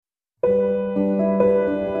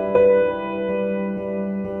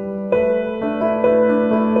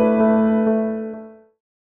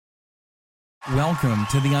Welcome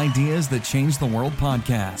to the Ideas That Change the World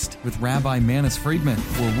podcast with Rabbi Friedman,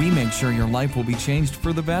 where we make sure your life will be changed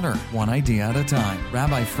for the better, one idea at a time.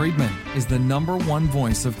 Rabbi Friedman is the #1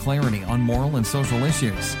 voice of clarity on moral and social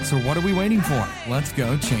issues. So what are we waiting for? Let's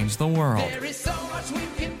go change the world. There is so much we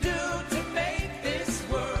can do to make this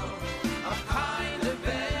world a kinder,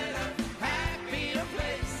 better, happier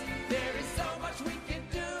place. There is so much we can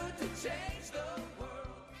do to change the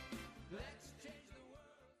world. Let's change the world.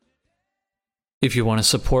 If you want to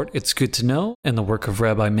support It's Good to Know and the work of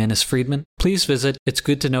Rabbi Friedman, please visit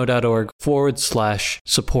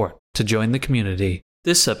itsgoodtoknow.org/support to join the community.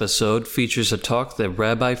 This episode features a talk that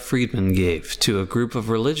Rabbi Friedman gave to a group of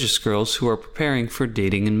religious girls who are preparing for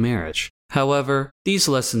dating and marriage. However, these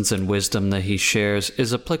lessons and wisdom that he shares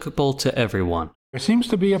is applicable to everyone. There seems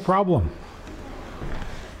to be a problem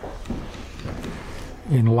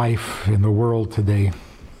in life, in the world today.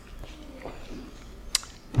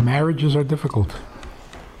 Marriages are difficult.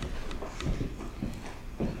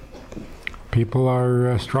 People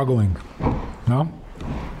are struggling. No?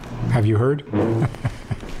 Have you heard?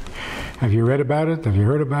 Have you read about it? Have you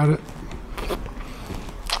heard about it?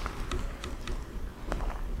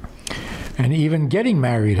 And even getting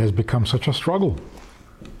married has become such a struggle.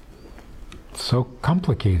 It's so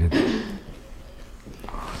complicated.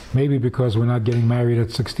 Maybe because we're not getting married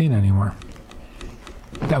at 16 anymore.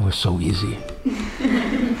 That was so easy.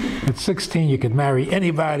 At 16, you could marry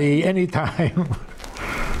anybody, anytime.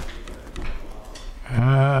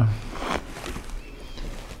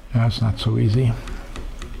 That's not so easy.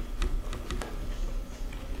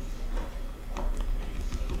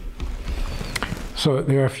 So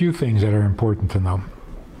there are a few things that are important to know.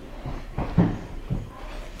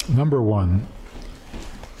 Number one,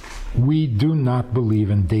 we do not believe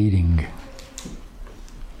in dating.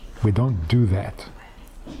 We don't do that.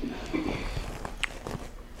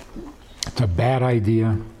 It's a bad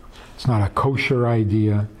idea. It's not a kosher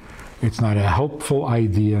idea. It's not a helpful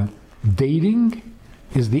idea. Dating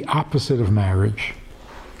is the opposite of marriage.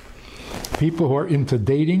 People who are into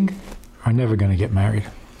dating are never going to get married.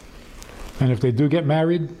 And if they do get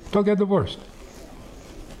married, they'll get divorced.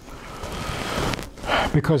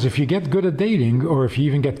 Because if you get good at dating, or if you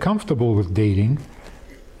even get comfortable with dating,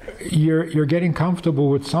 you're getting comfortable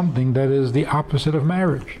with something that is the opposite of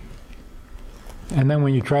marriage. And then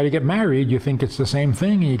when you try to get married, you think it's the same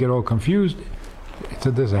thing, and you get all confused. It's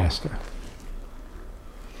a disaster.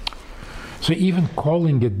 So even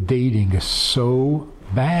calling it dating is so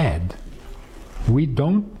bad. We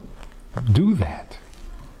don't do that.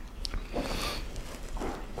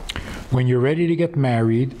 When you're ready to get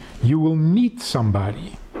married, you will meet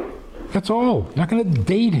somebody. That's all. You're not going to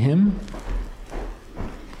date him.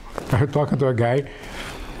 I was talking to a guy,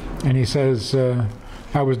 and he says,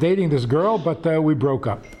 I was dating this girl, but we broke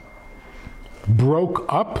up. Broke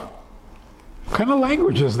up? What kind of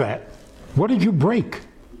language is that? What did you break?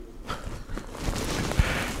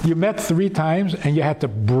 You met 3 times and you had to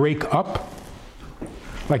break up?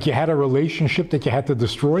 Like you had a relationship that you had to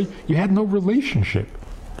destroy? You had no relationship.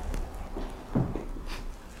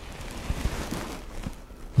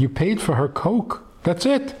 You paid for her Coke. That's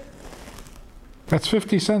it. That's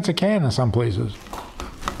 50 cents a can in some places.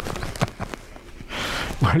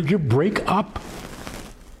 Why did you break up?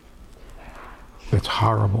 That's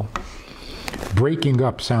horrible. Breaking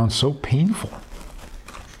up sounds so painful.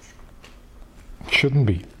 It shouldn't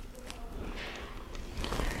be.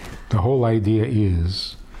 The whole idea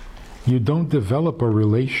is you don't develop a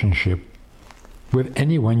relationship with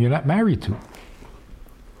anyone you're not married to.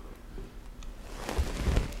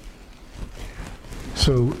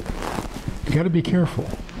 So you got to be careful.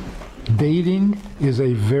 Dating is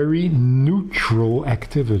a very neutral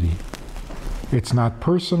activity. It's not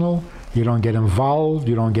personal. You don't get involved.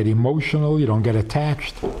 You don't get emotional. You don't get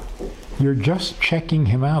attached. You're just checking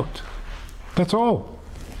him out. That's all.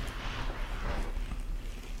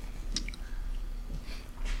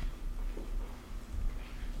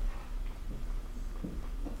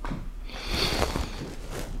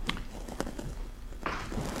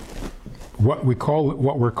 What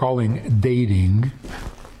we're calling dating,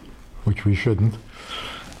 which we shouldn't,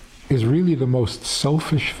 is really the most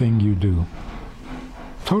selfish thing you do.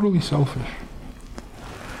 Totally selfish.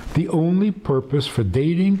 The only purpose for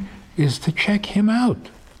dating is to check him out.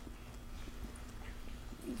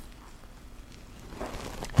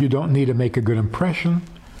 You don't need to make a good impression.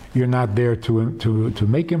 You're not there to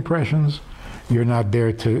make impressions. You're not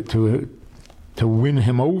there to win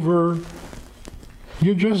him over.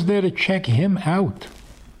 You're just there to check him out.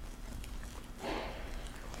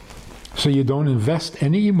 So you don't invest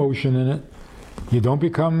any emotion in it. You don't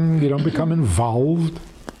become involved.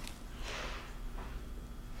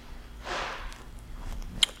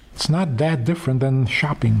 It's not that different than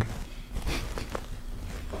shopping.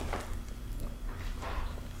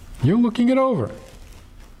 You're looking it over.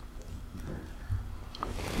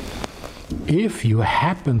 If you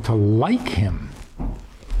happen to like him,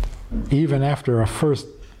 even after a first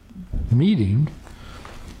meeting,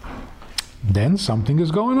 then something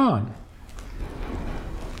is going on.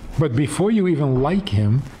 But before you even like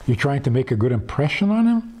him, you're trying to make a good impression on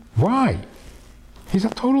him? Why? He's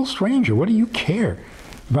a total stranger. What do you care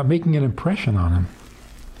about making an impression on him?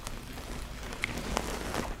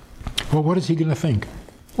 Well, what is he going to think?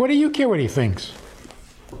 What do you care what he thinks?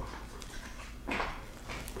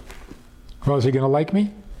 Well, is he going to like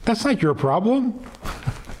me? That's not your problem.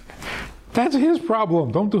 That's his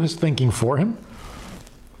problem. Don't do his thinking for him.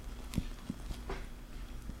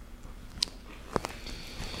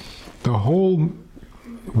 The whole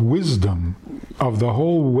wisdom of the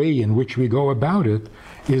whole way in which we go about it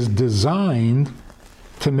is designed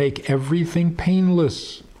to make everything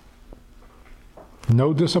painless.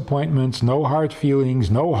 No disappointments, no hard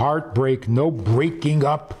feelings, no heartbreak, no breaking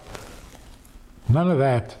up. None of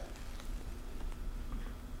that.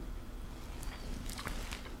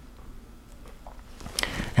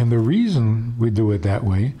 And the reason we do it that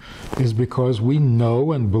way is because we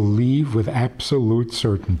know and believe with absolute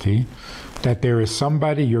certainty that there is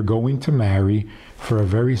somebody you're going to marry for a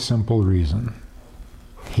very simple reason.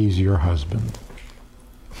 He's your husband.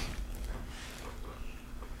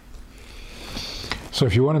 So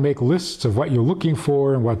if you want to make lists of what you're looking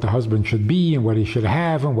for and what the husband should be and what he should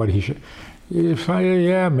have and what he should...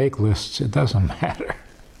 make lists. It doesn't matter.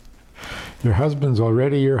 Your husband's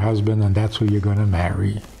already your husband, and that's who you're going to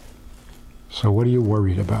marry. So what are you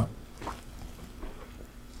worried about?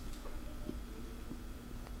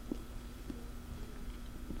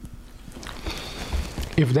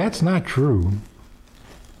 If that's not true,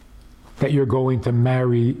 that you're going to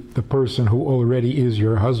marry the person who already is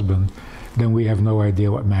your husband, then we have no idea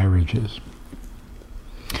what marriage is.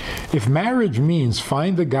 If marriage means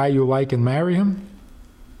find the guy you like and marry him,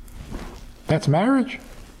 that's marriage.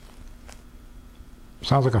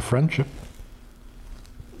 Sounds like a friendship.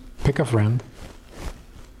 Pick a friend.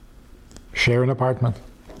 Share an apartment.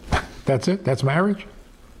 That's it? That's marriage?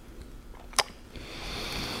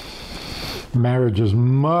 Marriage is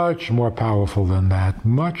much more powerful than that,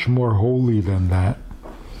 much more holy than that.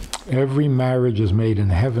 Every marriage is made in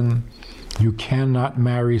heaven. You cannot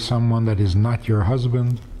marry someone that is not your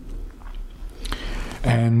husband.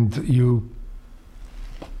 And you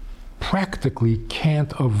practically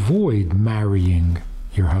can't avoid marrying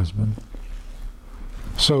your husband.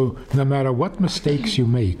 So no matter what mistakes you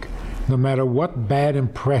make, no matter what bad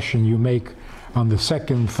impression you make on the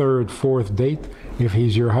second, third, fourth date, if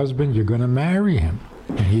he's your husband, you're going to marry him,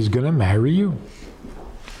 and he's going to marry you.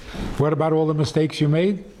 What about all the mistakes you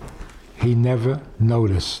made? He never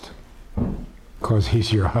noticed, because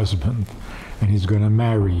he's your husband, and he's going to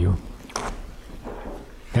marry you.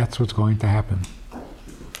 That's what's going to happen.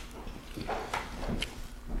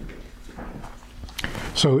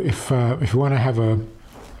 So if you want to have a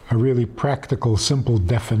really practical, simple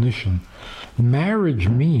definition, marriage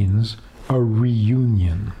means a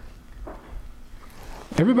reunion.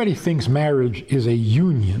 Everybody thinks marriage is a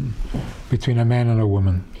union between a man and a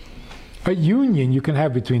woman. A union you can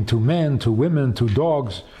have between two men, two women, two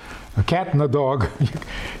dogs, a cat and a dog.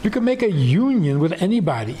 You can make a union with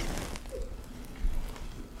anybody.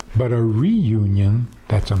 But a reunion,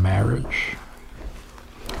 that's a marriage.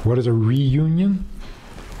 What is a reunion?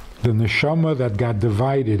 The neshama that got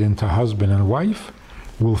divided into husband and wife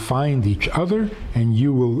will find each other, and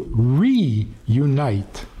you will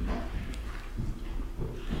reunite.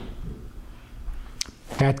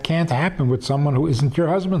 That can't happen with someone who isn't your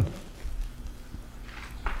husband.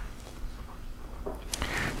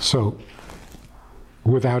 So,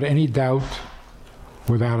 without any doubt,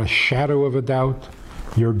 without a shadow of a doubt,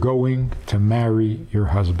 you're going to marry your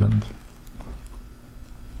husband.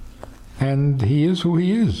 And he is who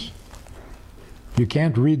he is. You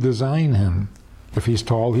can't redesign him. If he's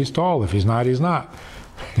tall, he's tall. If he's not, he's not.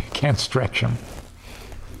 You can't stretch him.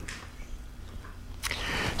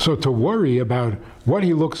 So to worry about what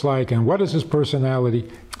he looks like and what is his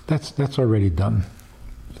personality, that's already done.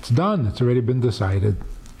 It's done. It's already been decided.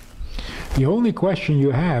 The only question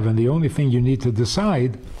you have, and the only thing you need to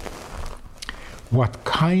decide, what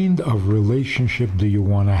kind of relationship do you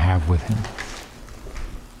want to have with him?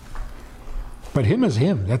 But him is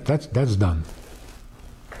him. That's done.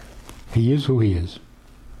 He is who he is.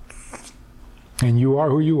 And you are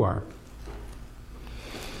who you are.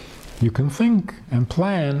 You can think and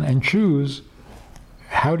plan and choose,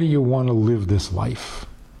 how do you want to live this life?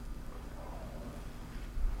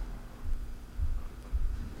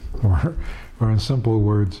 or in simple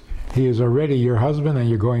words, he is already your husband and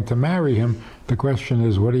you're going to marry him. The question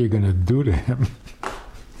is, what are you going to do to him?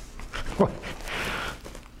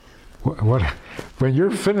 what, when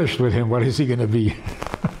you're finished with him, what is he going to be?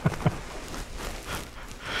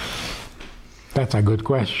 That's a good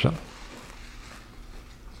question.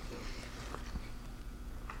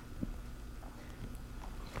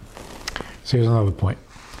 So here's another point.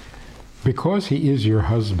 Because he is your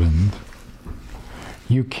husband,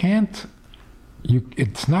 it's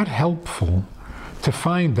not helpful to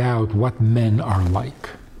find out what men are like.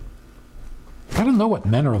 I don't know what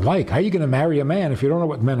men are like. How are you going to marry a man if you don't know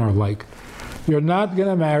what men are like? You're not going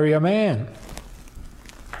to marry a man.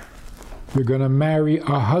 You're going to marry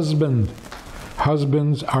a husband.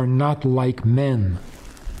 Husbands are not like men.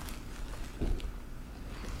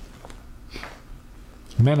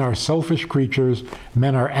 Men are selfish creatures.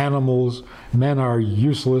 Men are animals. Men are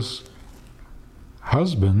useless.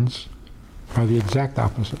 Husbands are the exact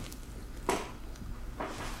opposite.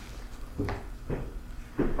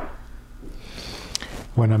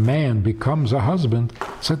 When a man becomes a husband,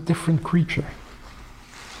 it's a different creature.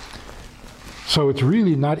 So it's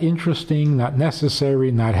really not interesting, not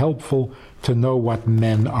necessary, not helpful to know what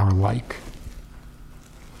men are like.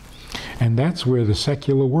 And that's where the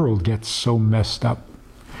secular world gets so messed up.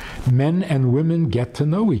 Men and women get to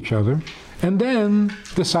know each other and then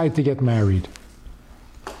decide to get married.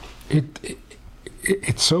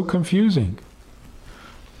 It's so confusing.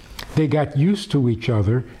 They got used to each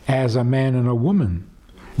other as a man and a woman.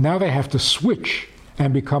 Now they have to switch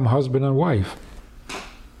and become husband and wife.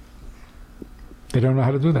 They don't know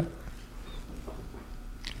how to do that.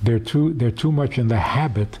 They're too much in the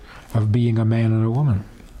habit of being a man and a woman.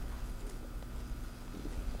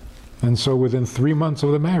 And so within 3 months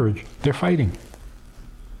of the marriage, they're fighting.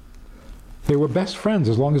 They were best friends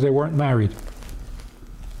as long as they weren't married.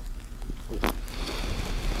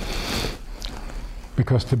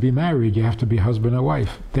 Because to be married, you have to be husband and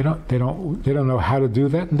wife. They don't know how to do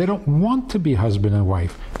that, and they don't want to be husband and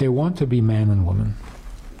wife. They want to be man and woman.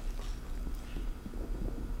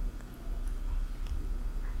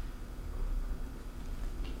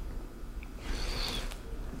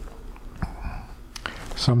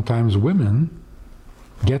 Sometimes women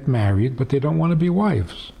get married, but they don't want to be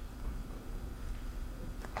wives.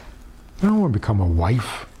 They don't want to become a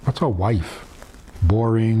wife. What's a wife?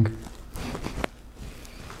 Boring,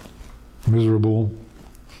 miserable.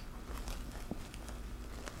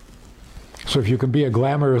 So if you can be a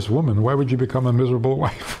glamorous woman, why would you become a miserable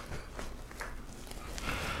wife?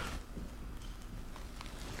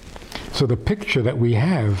 So the picture that we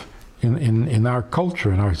have in our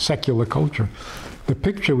culture, in our secular culture, the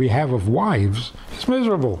picture we have of wives is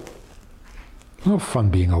miserable. No fun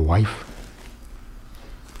being a wife.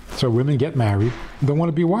 So women get married, don't want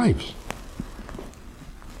to be wives.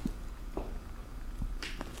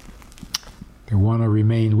 They want to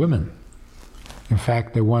remain women. In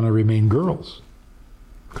fact, they want to remain girls,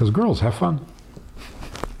 because girls have fun.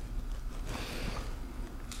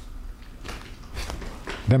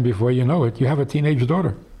 Then before you know it, you have a teenage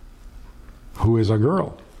daughter who is a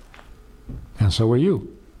girl. And so are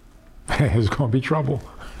you. There's going to be trouble.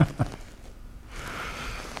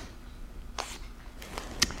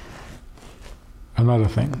 Another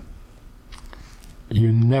thing,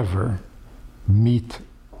 you never meet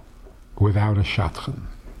without a shadchan.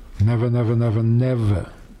 Never, never, never,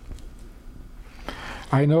 never.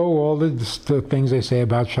 I know all the things they say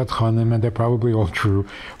about shadchanim, and they're probably all true,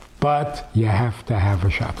 but you have to have a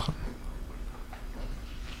shadchan.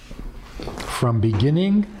 From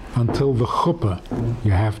beginning until the chuppah,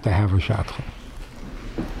 you have to have a shadchan.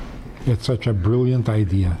 It's such a brilliant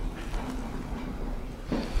idea.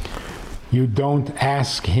 You don't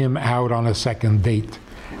ask him out on a second date,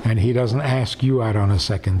 and he doesn't ask you out on a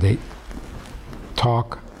second date.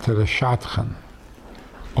 Talk to the shadchan.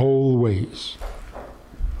 Always.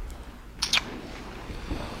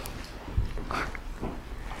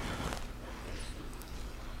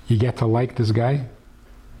 You get to like this guy.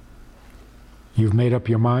 You've made up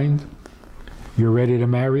your mind. You're ready to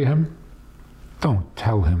marry him. Don't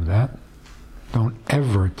tell him that. Don't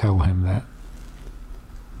ever tell him that.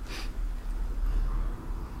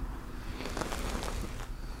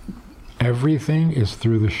 Everything is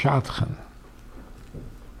through the shadchan.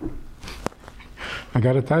 I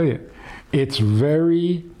got to tell you, it's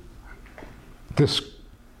very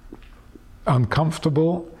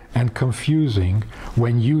uncomfortable and confusing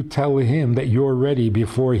when you tell him that you're ready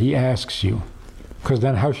before he asks you. Because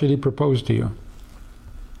then how should he propose to you?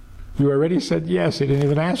 You already said yes, he didn't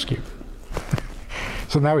even ask you.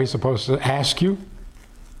 So now he's supposed to ask you?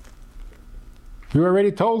 You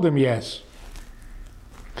already told him yes.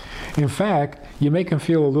 In fact, you make him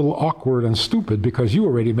feel a little awkward and stupid because you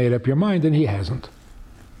already made up your mind and he hasn't.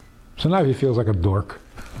 So now he feels like a dork.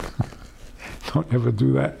 Don't ever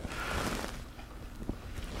do that.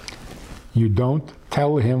 You don't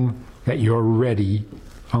tell him that you're ready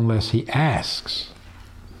unless he asks.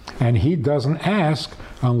 And he doesn't ask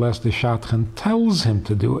unless the shadchan tells him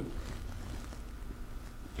to do it.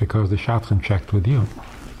 Because the shadchan checked with you.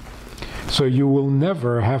 So you will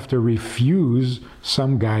never have to refuse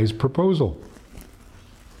some guy's proposal,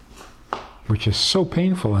 which is so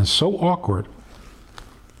painful and so awkward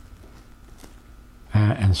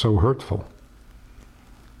and so hurtful.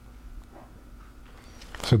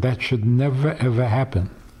 So that should never ever happen.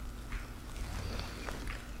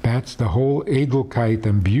 That's the whole edelkeit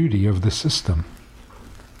and beauty of the system.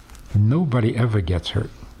 Nobody ever gets hurt.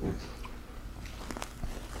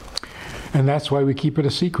 And that's why we keep it a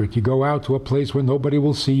secret. You go out to a place where nobody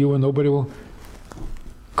will see you and nobody will...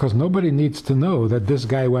 Because nobody needs to know that this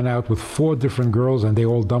guy went out with 4 different girls and they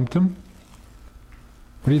all dumped him.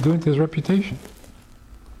 What are you doing to his reputation?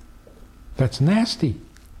 That's nasty.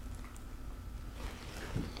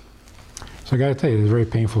 So I got to tell you, it's a very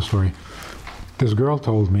painful story. This girl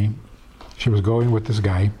told me she was going with this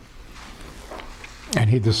guy and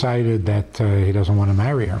he decided that he doesn't want to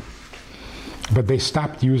marry her. But they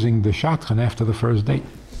stopped using the shadchan after the first date.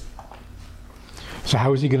 So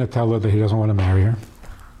how is he going to tell her that he doesn't want to marry her?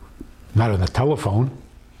 Not on the telephone.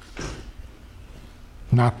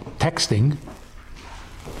 Not texting.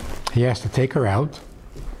 He has to take her out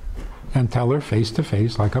and tell her face to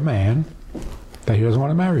face, like a man, that he doesn't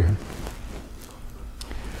want to marry her.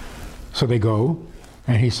 So they go,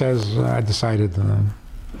 and he says, I decided.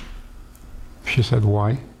 She said,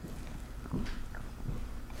 why?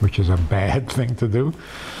 Which is a bad thing to do.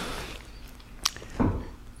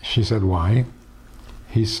 She said, why?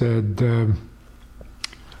 He said,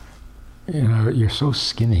 you know, you're so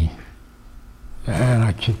skinny. And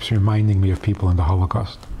it keeps reminding me of people in the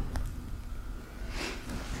Holocaust.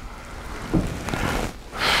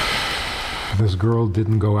 This girl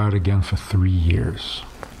didn't go out again for 3 years.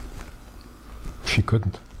 She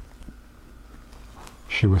couldn't.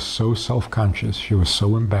 She was so self-conscious. She was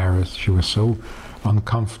so embarrassed. She was so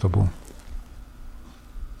uncomfortable.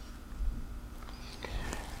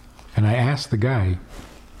 And I asked the guy,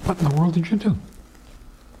 what in the world did you do?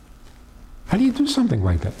 How do you do something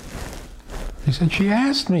like that? He said, she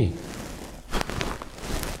asked me.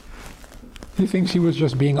 He thinks he was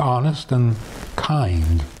just being honest and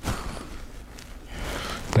kind.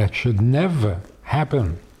 That should never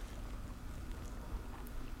happen.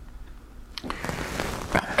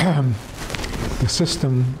 The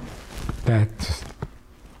system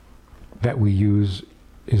that we use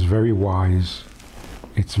is very wise.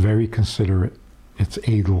 It's very considerate. It's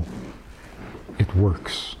edel. It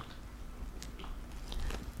works.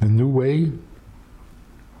 The new way,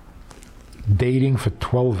 dating for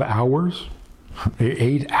 12 hours,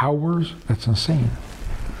 8 hours, that's insane.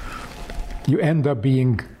 You end up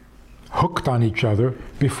being hooked on each other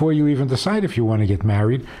before you even decide if you want to get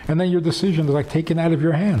married, and then your decision is like taken out of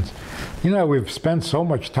your hands. You know, we've spent so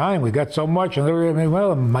much time, we got so much, and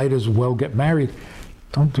well, I might as well get married.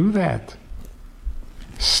 Don't do that.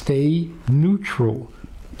 Stay neutral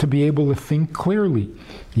to be able to think clearly.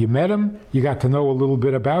 You met him, you got to know a little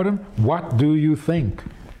bit about him. What do you think?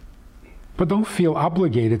 But don't feel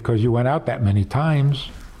obligated because you went out that many times,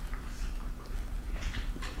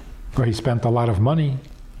 or he spent a lot of money.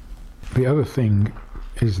 The other thing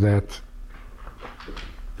is that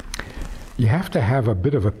you have to have a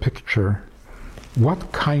bit of a picture.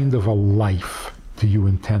 What kind of a life do you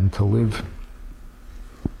intend to live?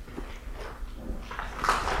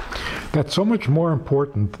 That's so much more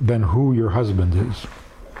important than who your husband is.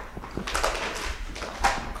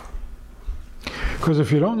 Because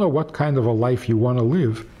if you don't know what kind of a life you want to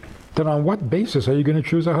live, then on what basis are you going to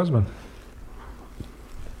choose a husband?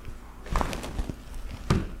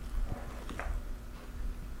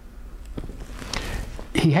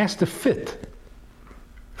 He has to fit.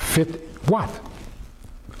 Fit what?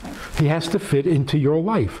 He has to fit into your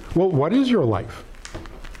life. Well, what is your life?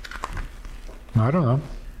 I don't know.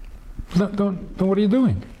 What are you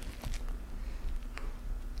doing?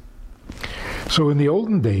 So in the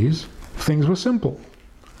olden days, things were simple.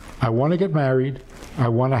 I want to get married. I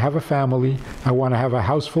want to have a family. I want to have a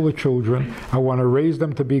house full of children. I want to raise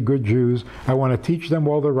them to be good Jews. I want to teach them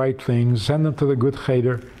all the right things, send them to the good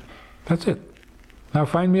cheder. That's it. Now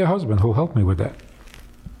find me a husband who'll help me with that.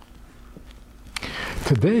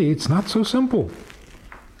 Today, it's not so simple.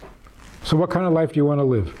 So what kind of life do you want to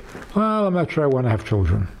live? Well, I'm not sure I want to have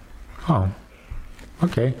children. Oh,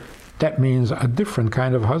 Okay, that means a different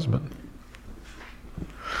kind of husband.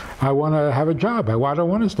 I want to have a job. I don't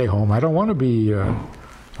want to stay home. I don't want to be...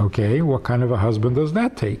 okay, what kind of a husband does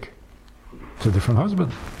that take? It's a different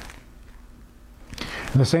husband.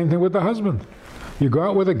 And the same thing with the husband. You go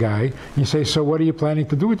out with a guy, you say, so what are you planning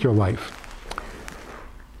to do with your life?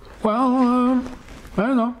 Well, I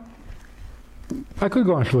don't know. I could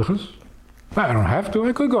go on shlichus. I don't have to.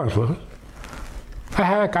 I could go on shlichus.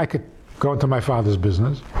 I could go into my father's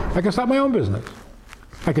business. I could start my own business.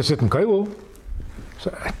 I could sit in kollel.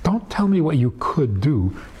 So don't tell me what you could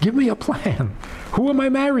do. Give me a plan. Who am I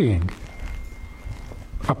marrying?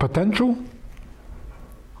 A potential?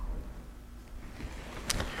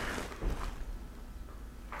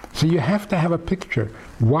 So you have to have a picture.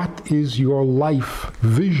 What is your life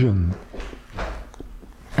vision?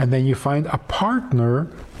 And then you find a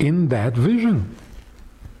partner in that vision.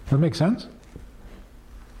 Does that make sense?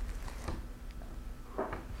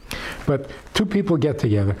 But two people get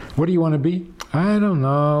together. What do you want to be? I don't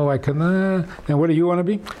know. I can. And what do you want to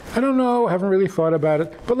be? I don't know. I haven't really thought about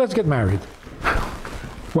it. But let's get married.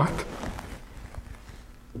 What?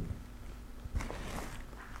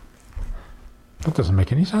 That doesn't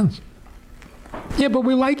make any sense. Yeah, but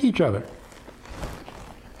we like each other.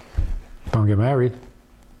 Don't get married.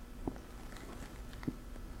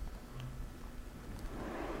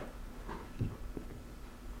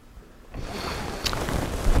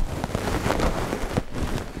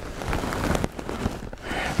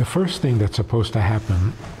 The first thing that's supposed to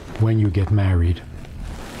happen when you get married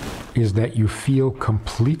is that you feel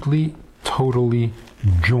completely, totally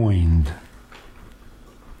joined.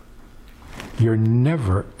 You're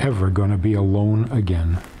never, ever going to be alone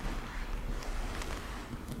again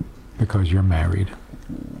because you're married.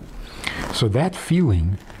 So that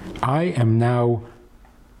feeling, I am now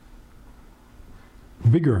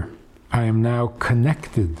bigger. I am now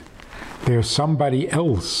connected. There's somebody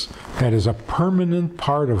else that is a permanent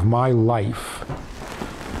part of my life.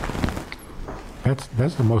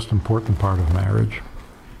 That's the most important part of marriage.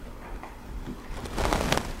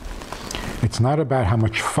 It's not about how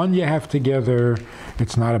much fun you have together.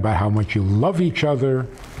 It's not about how much you love each other.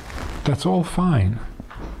 That's all fine.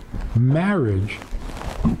 Marriage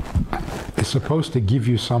is supposed to give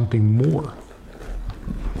you something more.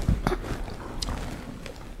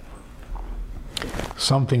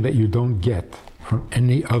 Something that you don't get from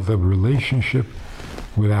any other relationship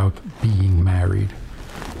without being married.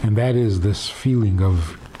 And that is this feeling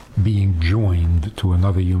of being joined to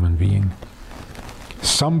another human being.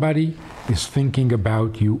 Somebody is thinking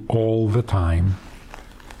about you all the time.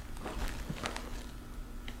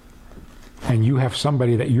 And you have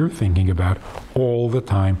somebody that you're thinking about all the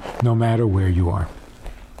time, no matter where you are.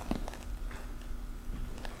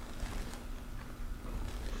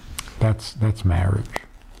 That's marriage.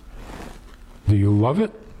 Do you love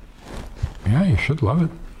it? Yeah, you should love it.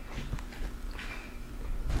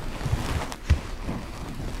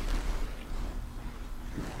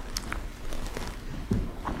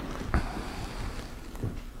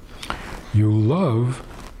 You love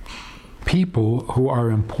people who are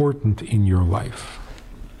important in your life.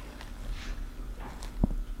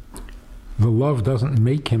 The love doesn't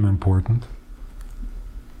make him important.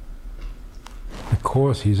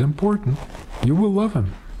 Because he's important, you will love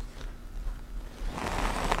him.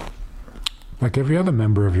 Like every other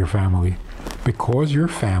member of your family. Because you're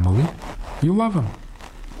family, you love him.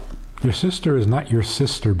 Your sister is not your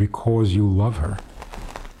sister because you love her.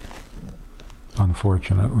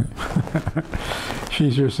 Unfortunately.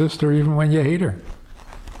 She's your sister even when you hate her.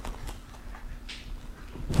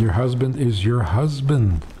 Your husband is your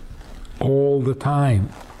husband all the time.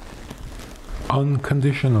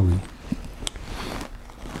 Unconditionally.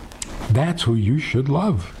 That's who you should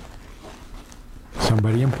love.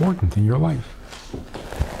 Somebody important in your life.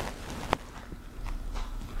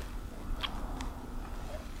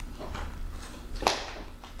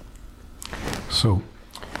 So,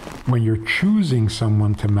 when you're choosing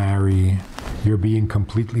someone to marry, you're being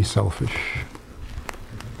completely selfish.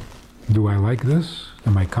 Do I like this?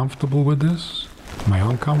 Am I comfortable with this? Am I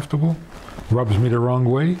uncomfortable? Rubs me the wrong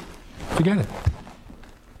way? Forget it.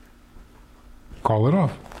 Call it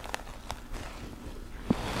off.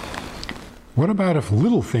 What about if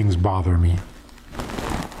little things bother me?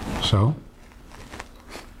 So,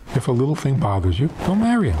 if a little thing bothers you, don't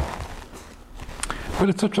marry him. But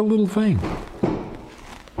it's such a little thing.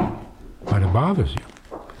 But it bothers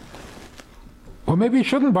you. Well, maybe it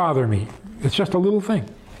shouldn't bother me. It's just a little thing.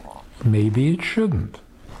 Maybe it shouldn't.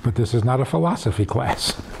 But this is not a philosophy class.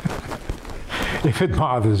 If it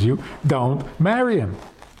bothers you, don't marry him.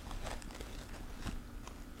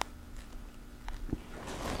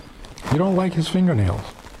 You don't like his fingernails.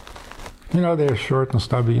 You know, they're short and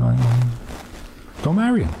stubby. Don't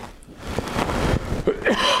marry him.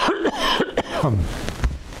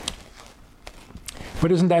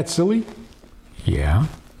 But isn't that silly? Yeah,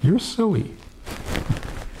 you're silly.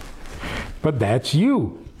 But that's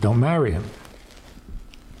you. Don't marry him.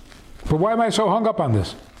 But why am I so hung up on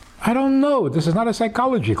this? I don't know. This is not a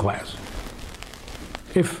psychology class.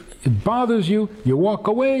 If it bothers you, you walk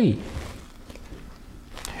away.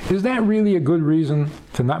 Is that really a good reason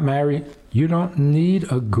to not marry? You don't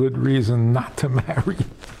need a good reason not to marry.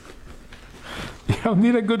 You don't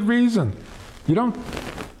need a good reason. You don't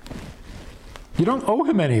owe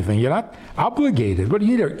him anything. You're not obligated. What do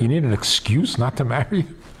you need? You need an excuse not to marry?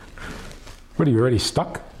 What, are you already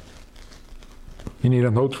stuck? You need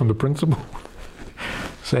a note from the principal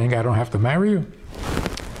saying I don't have to marry you?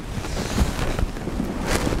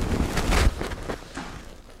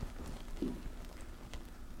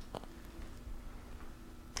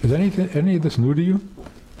 Is any of this new to you?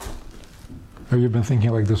 Or you've been thinking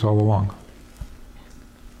like this all along?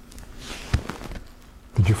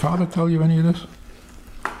 Did your father tell you any of this?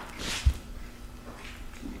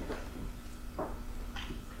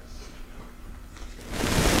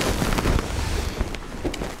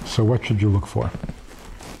 So what should you look for?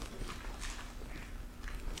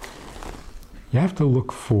 You have to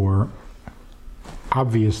look for,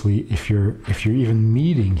 obviously, if you're even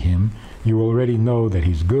meeting him, you already know that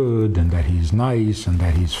he's good and that he's nice and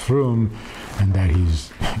that he's frum and that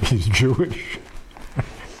he's Jewish.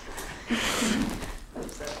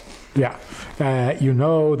 Yeah. You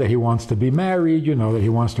know that he wants to be married, you know that he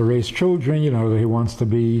wants to raise children, you know that he wants to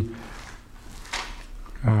be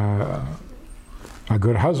a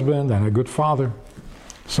good husband and a good father.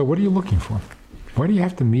 So what are you looking for? Why do you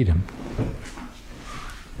have to meet him?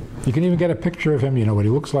 You can even get a picture of him, you know what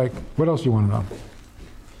he looks like. What else do you want to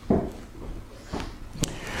know?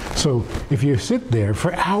 So if you sit there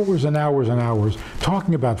for hours and hours and hours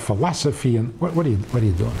talking about philosophy and what are you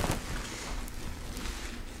doing?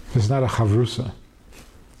 This is not a chavrusa.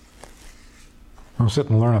 We'll sit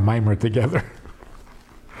and learn a mimer together.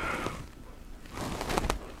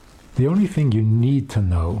 The only thing you need to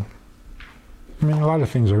know, I mean, a lot of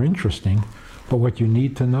things are interesting, but what you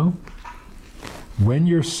need to know, when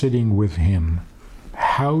you're sitting with him,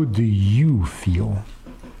 how do you feel?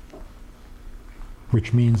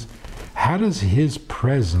 Which means, how does his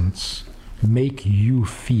presence make you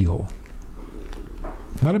feel?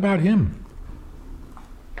 Not about him,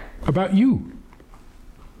 about you.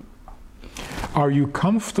 Are you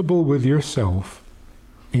comfortable with yourself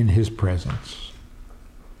in his presence?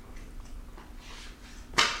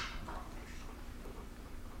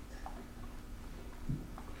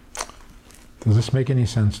 Does this make any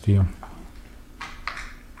sense to you?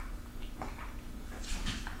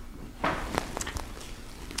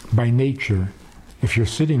 By nature, if you're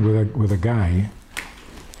sitting with a guy,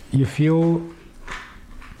 you feel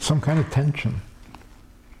some kind of tension.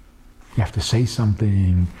 You have to say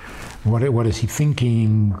something. What is he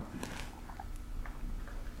thinking?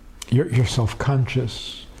 You're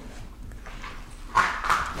self-conscious.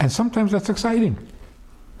 And sometimes that's exciting.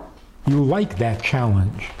 You like that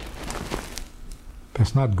challenge.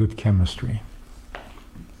 That's not good chemistry.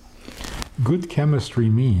 Good chemistry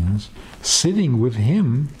means sitting with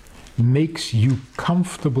him makes you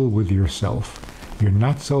comfortable with yourself. You're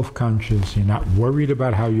not self-conscious. You're not worried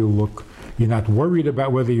about how you look. You're not worried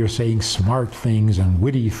about whether you're saying smart things and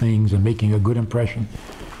witty things and making a good impression.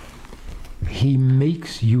 He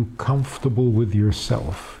makes you comfortable with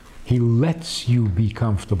yourself. He lets you be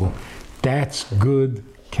comfortable. That's good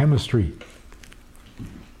chemistry.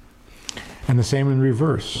 And the same in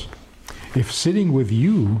reverse. If sitting with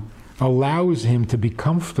you allows him to be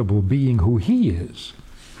comfortable being who he is,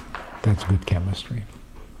 that's good chemistry.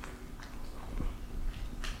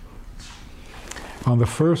 On the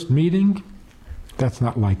first meeting, that's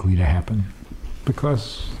not likely to happen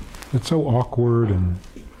because it's so awkward.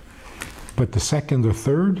 But the second or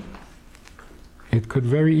third, it could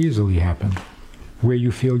very easily happen where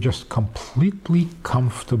you feel just completely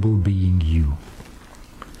comfortable being you.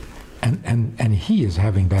 And he is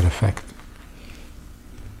having that effect.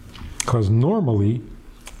 Because normally,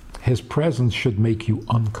 his presence should make you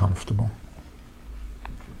uncomfortable.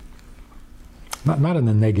 Not in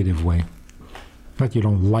a negative way. Not you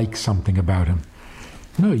don't like something about him.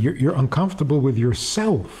 No, you're uncomfortable with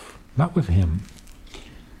yourself, not with him.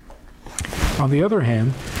 On the other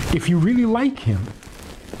hand, if you really like him,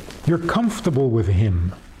 you're comfortable with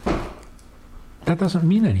him. That doesn't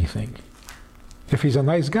mean anything. If he's a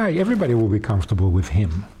nice guy, everybody will be comfortable with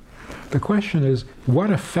him. The question is,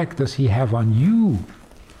 what effect does he have on you?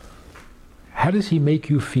 How does he make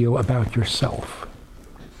you feel about yourself?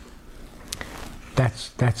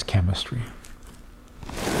 That's chemistry.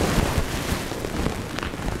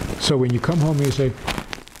 So when you come home and you say,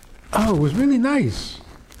 oh, it was really nice.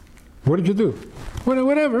 What did you do?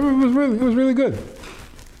 Whatever, it was really good.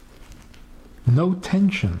 No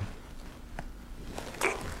tension.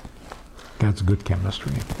 That's good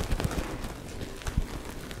chemistry.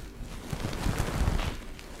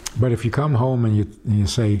 But if you come home and you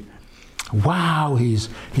say, wow, he's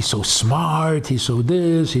so smart, he's so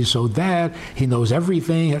this, he's so that, he knows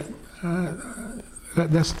everything,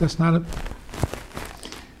 that's not a...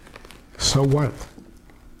 So what?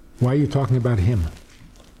 Why are you talking about him?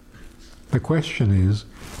 The question is,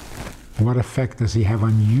 what effect does he have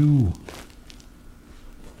on you?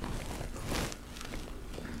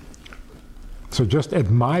 So just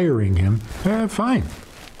admiring him, fine.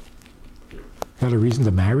 Is that a reason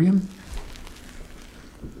to marry him?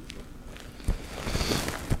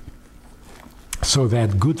 So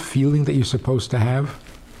that good feeling that you're supposed to have,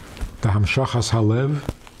 the hamshachas halev,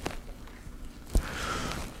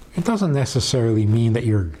 it doesn't necessarily mean that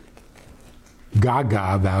you're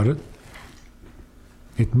gaga about it.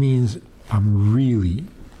 It means I'm really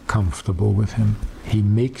comfortable with him. He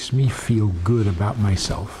makes me feel good about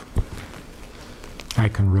myself. I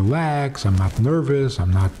can relax, I'm not nervous,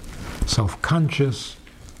 I'm not self-conscious.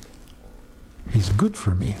 He's good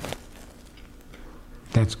for me.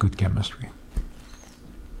 That's good chemistry.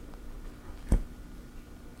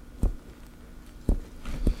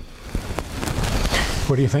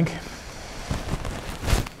 What do you think?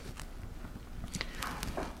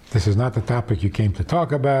 This is not the topic you came to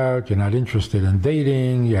talk about. You're not interested in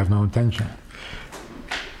dating. You have no intention.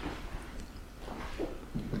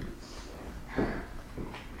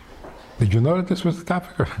 Did you know that this was the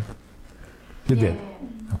topic? Or you did?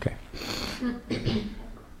 Okay.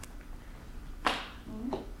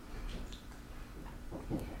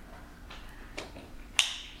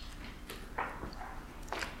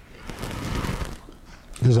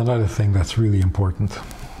 There's another thing that's really important.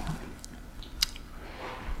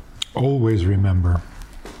 Always remember,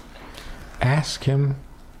 ask him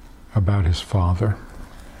about his father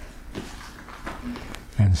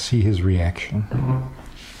and see his reaction.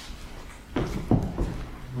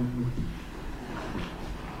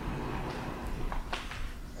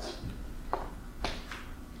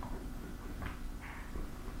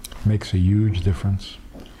 Makes a huge difference.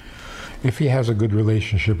 If he has a good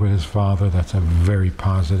relationship with his father, that's a very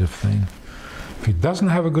positive thing. If he doesn't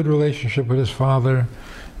have a good relationship with his father,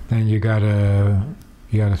 then you gotta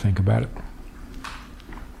think about it.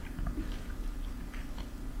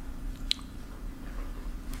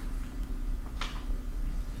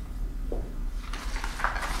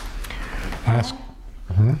 Ask.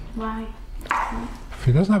 Why? If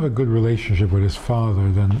he doesn't have a good relationship with his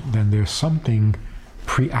father, then there's something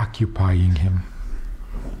preoccupying him.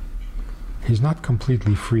 He's not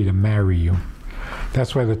completely free to marry you.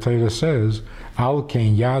 That's why the Torah says, Al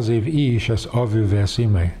kein yaziv ish es aviv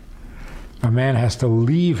ve'esimeh. A man has to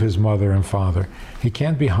leave his mother and father. He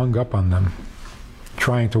can't be hung up on them,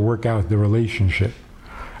 trying to work out the relationship,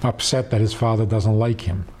 upset that his father doesn't like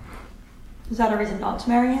him. Is that a reason not to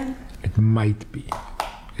marry him? It might be.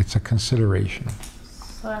 It's a consideration.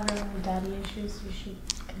 So everyone with daddy issues, you should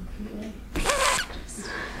completely...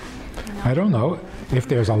 I don't know. If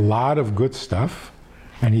there's a lot of good stuff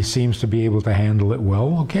and he seems to be able to handle it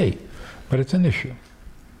well, okay. But it's an issue.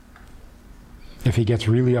 If he gets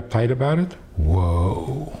really uptight about it,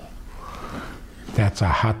 whoa, that's a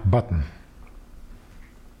hot button.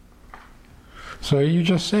 So you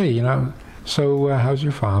just say, so how's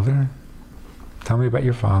your father? Tell me about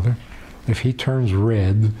your father. If he turns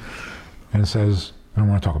red and says, I don't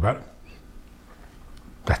want to talk about it,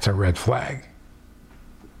 that's a red flag.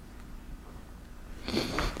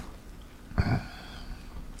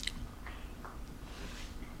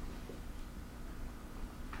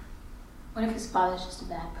 What if his father's just a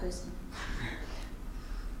bad person?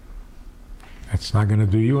 It's not going to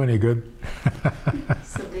do you any good.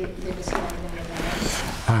 So they're just going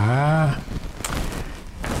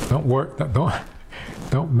to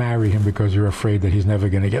Don't marry him because you're afraid that he's never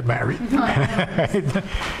going to get married.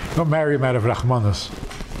 Don't marry him out of Rahmanas.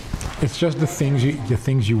 It's just the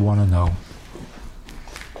things you want to know.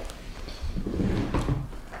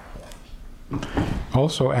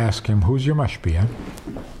 Also ask him, who's your mashpia?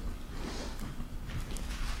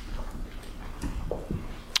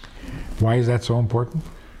 Why is that so important?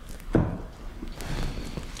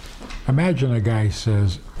 Imagine a guy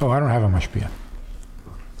says, oh, I don't have a mashpia.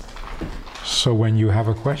 So when you have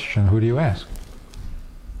a question, who do you ask?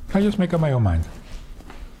 I just make up my own mind.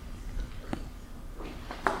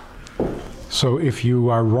 So if you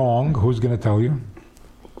are wrong, who's going to tell you?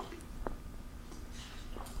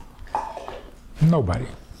 Nobody.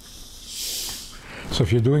 So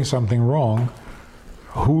if you're doing something wrong,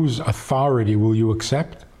 whose authority will you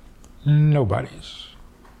accept? Nobody's.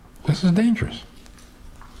 This is dangerous.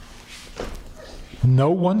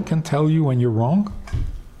 No one can tell you when you're wrong.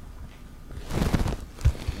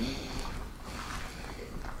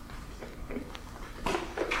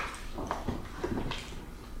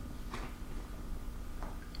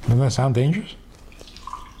 Doesn't that sound dangerous?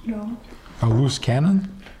 No. A loose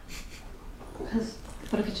cannon? Because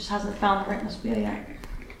what if he just hasn't found the right Messiah yet?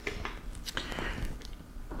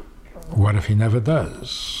 What if he never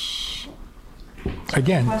does?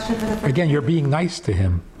 Again, you're being nice to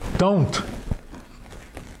him. Don't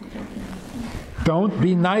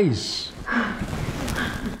be nice.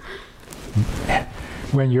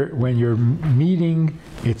 When you're meeting,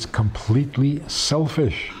 it's completely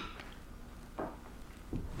selfish.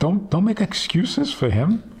 Don't make excuses for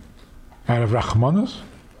him out of Rachmanus.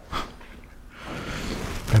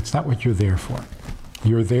 That's not what you're there for.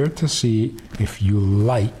 You're there to see if you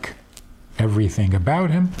like everything about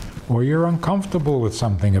him or you're uncomfortable with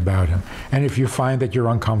something about him. And if you find that you're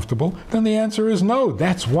uncomfortable, then the answer is no.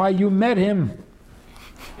 That's why you met him.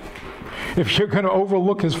 If you're going to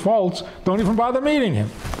overlook his faults, don't even bother meeting him.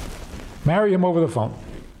 Marry him over the phone.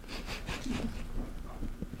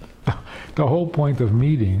 The whole point of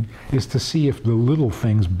meeting is to see if the little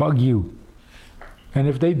things bug you. And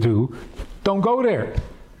if they do, don't go there.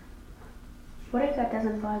 What if that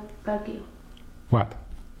doesn't bug you? What?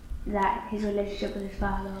 That his relationship with his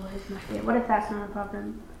father or his mafia. What if that's not a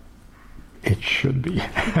problem? It should be.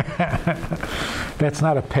 That's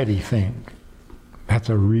not a petty thing. That's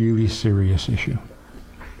a really serious issue.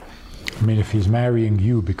 I mean, if he's marrying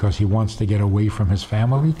you because he wants to get away from his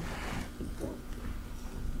family,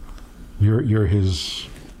 you're his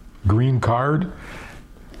green card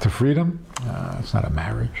to freedom. It's not a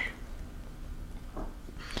marriage.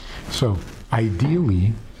 So,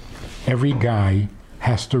 ideally, every guy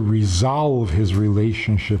has to resolve his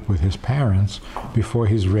relationship with his parents before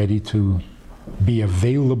he's ready to be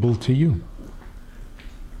available to you.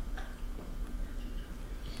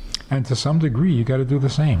 And to some degree, you got to do the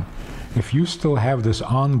same. If you still have this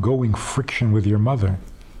ongoing friction with your mother,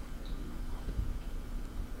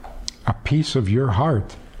 a piece of your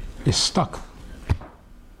heart is stuck.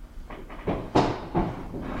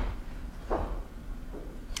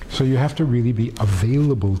 So you have to really be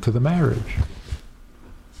available to the marriage,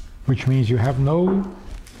 which means you have no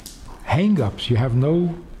hang-ups, you have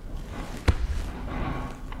no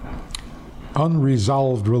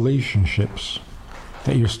unresolved relationships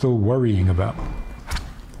that you're still worrying about.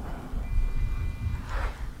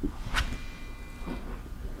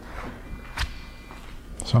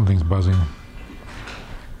 Something's buzzing.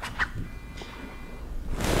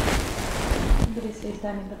 Somebody stays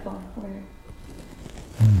standing the phone. Where?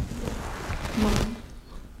 Mom.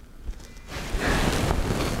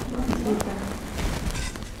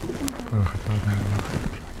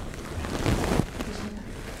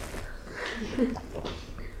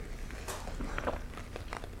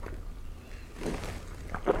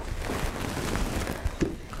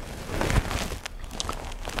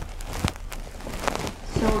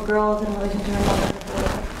 So a girl is in a relationship with her mother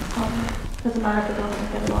before, doesn't matter if the girl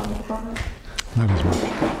doesn't get along with the father? Not as much.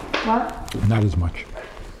 What? Not as much.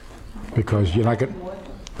 Because you're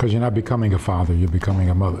not becoming a father, you're becoming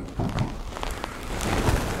a mother.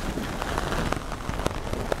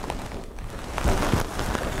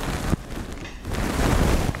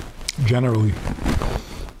 Generally,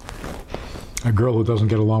 a girl who doesn't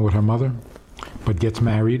get along with her mother, but gets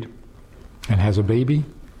married and has a baby,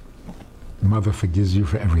 mother forgives you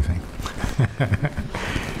for everything.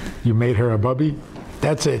 You made her a bubby,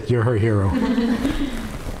 that's it, you're her hero.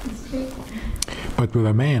 But with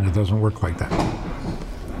a man, it doesn't work like that.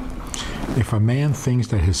 If a man thinks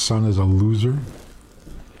that his son is a loser,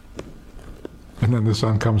 and then the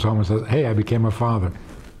son comes home and says, hey, I became a father.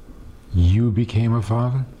 You became a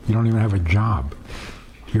father? You don't even have a job.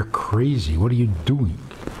 You're crazy. What are you doing?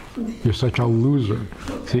 You're such a loser.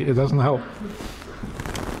 See, it doesn't help.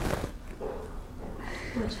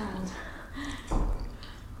 Poor child.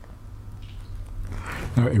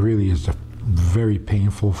 No, it really is a very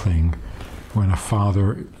painful thing when a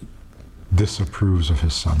father disapproves of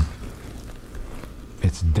his son.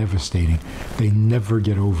 It's devastating. They never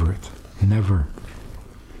get over it. Never.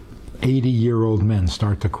 80-year-old men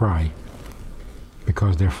start to cry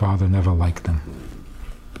because their father never liked them.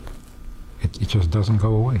 It just doesn't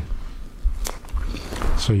go away.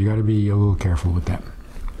 So you got to be a little careful with that.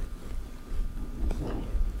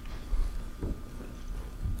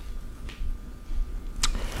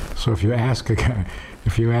 So if you ask the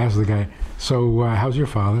guy, so how's your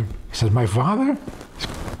father? He says, my father? He's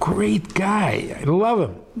a great guy. I love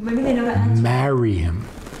him. Maybe they know that answer. Marry him.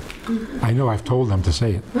 I know, I've told them to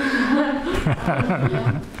say it.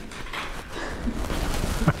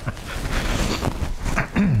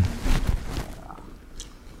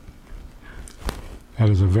 That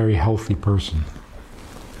is a very healthy person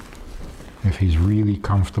if he's really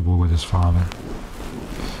comfortable with his father.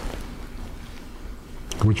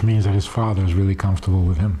 Which means that his father is really comfortable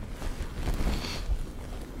with him.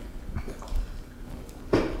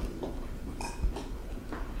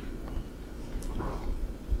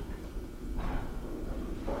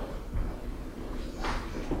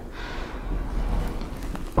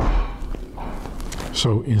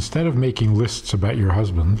 So instead of making lists about your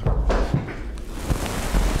husband,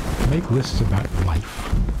 make lists about life.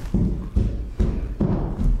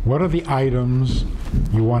 What are the items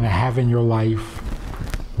you want to have in your life?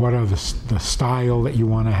 What are the style that you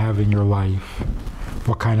want to have in your life?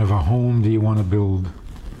 What kind of a home do you want to build?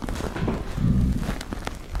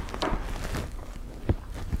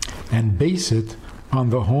 And base it on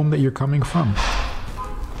the home that you're coming from.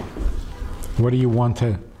 What do you want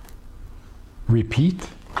to repeat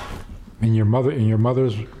in your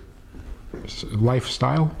mother's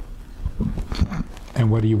lifestyle? And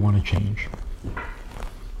what do you want to change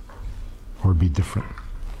or be different?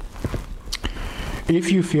 If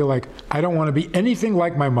you feel like, I don't want to be anything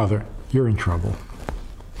like my mother, you're in trouble.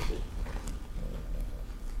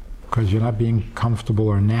 Because you're not being comfortable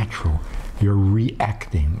or natural. You're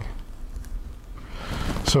reacting.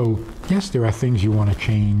 So, yes, there are things you want to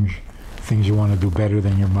change, things you want to do better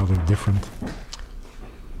than your mother, different.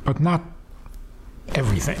 But not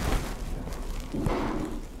everything.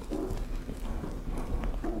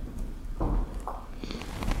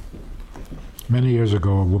 Many years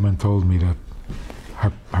ago, a woman told me that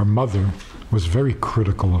her mother was very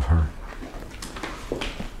critical of her,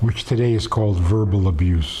 which today is called verbal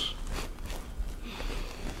abuse.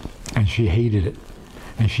 And she hated it.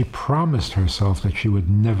 And she promised herself that she would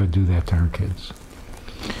never do that to her kids.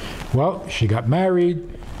 Well, she got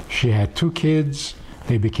married, she had 2 kids,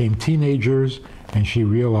 they became teenagers, and she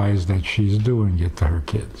realized that she's doing it to her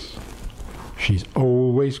kids. She's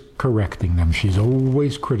always correcting them. She's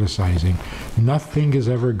always criticizing. Nothing is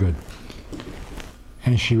ever good.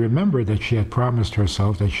 And she remembered that she had promised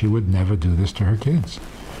herself that she would never do this to her kids.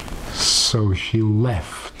 So she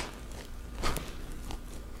left.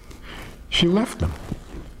 She left them.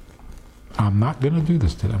 I'm not going to do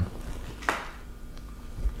this to them.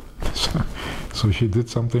 So she did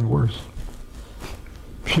something worse.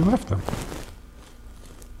 She left them.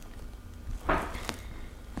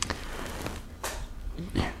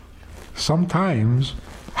 Sometimes,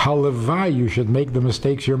 halavai, you should make the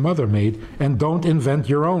mistakes your mother made and don't invent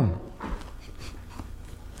your own.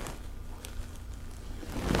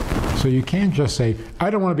 So you can't just say, I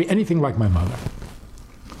don't want to be anything like my mother.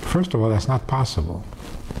 First of all, that's not possible.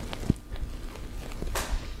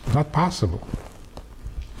 Not possible.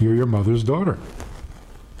 You're your mother's daughter.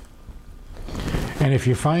 And if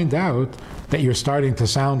you find out that you're starting to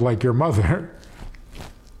sound like your mother,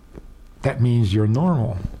 that means you're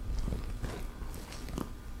normal.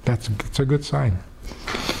 It's a good sign.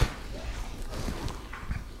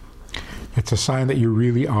 It's a sign that you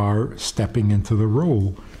really are stepping into the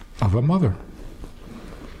role of a mother.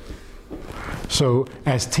 So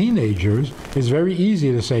as teenagers, it's very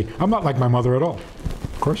easy to say, I'm not like my mother at all.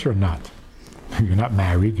 Of course you're not. You're not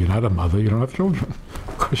married, you're not a mother, you don't have children.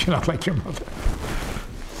 Of course you're not like your mother.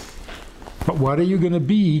 But what are you going to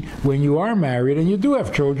be when you are married and you do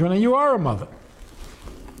have children and you are a mother?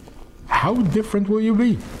 How different will you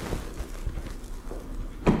be?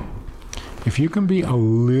 If you can be a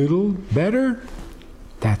little better,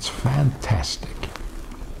 that's fantastic.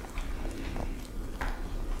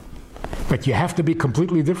 But you have to be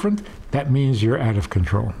completely different, that means you're out of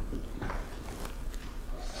control.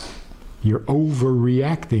 You're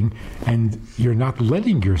overreacting and you're not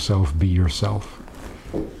letting yourself be yourself.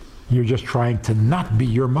 You're just trying to not be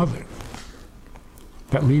your mother.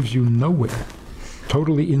 That leaves you nowhere,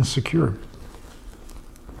 totally insecure.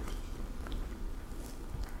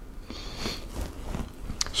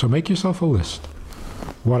 So make yourself a list.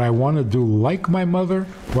 What I want to do like my mother,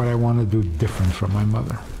 what I want to do different from my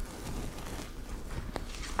mother.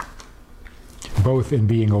 Both in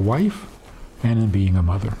being a wife and in being a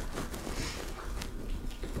mother.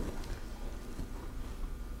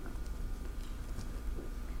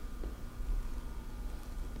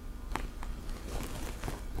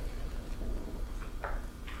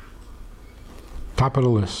 Top of the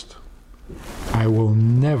list. I will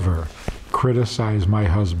never criticize my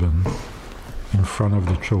husband in front of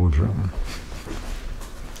the children.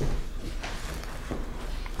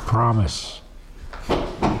 Promise.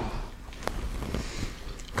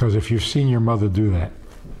 Because if you've seen your mother do that,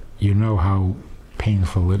 you know how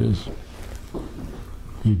painful it is.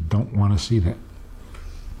 You don't want to see that.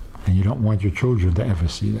 And you don't want your children to ever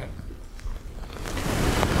see that.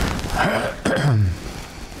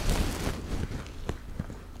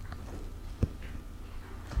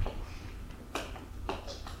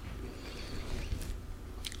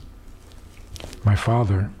 My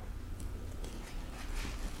father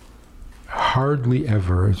hardly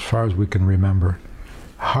ever, as far as we can remember,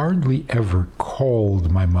 hardly ever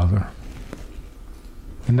called my mother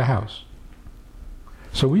in the house.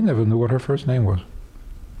 So we never knew what her first name was.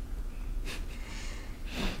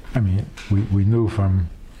 I mean, we knew from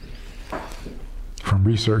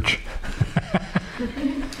research.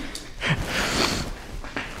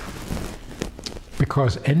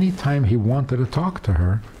 Because anytime he wanted to talk to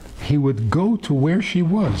her, he would go to where she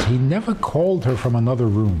was. He never called her from another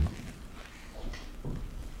room.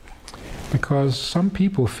 Because some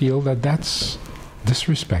people feel that that's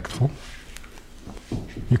disrespectful.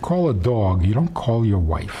 You call a dog, you don't call your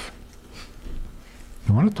wife.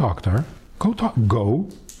 You want to talk to her? Go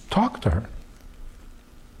talk to her.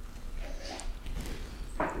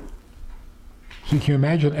 So can you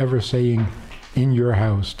imagine ever saying in your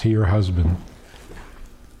house to your husband,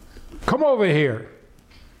 come over here.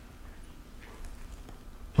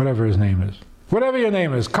 Whatever his name is. Whatever your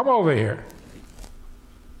name is, come over here.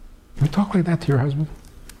 You talk like that to your husband?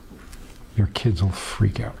 Your kids will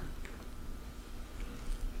freak out.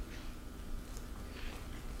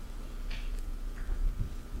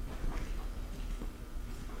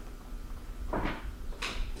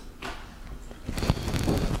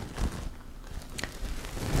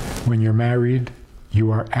 When you're married,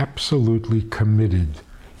 you are absolutely committed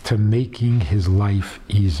to making his life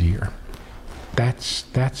easier. That's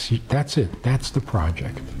it. That's the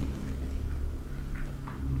project.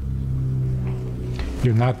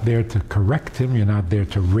 You're not there to correct him. You're not there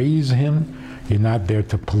to raise him. You're not there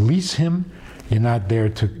to police him. You're not there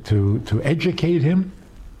to educate him.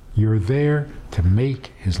 You're there to make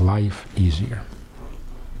his life easier.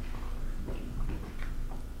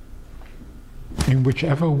 In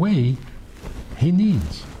whichever way he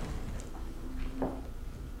needs.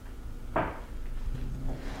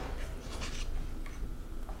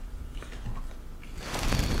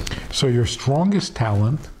 So your strongest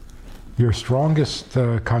talent, your strongest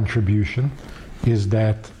contribution is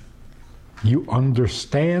that you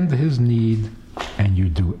understand his need and you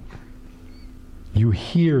do it. You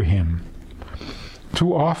hear him.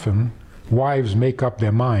 Too often, wives make up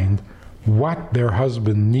their mind what their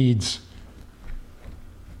husband needs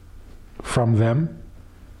from them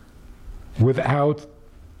without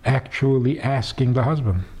actually asking the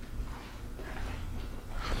husband.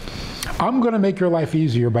 I'm going to make your life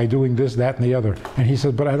easier by doing this, that, and the other. And he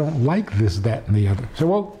says, but I don't like this, that, and the other. So,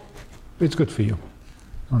 well, it's good for you.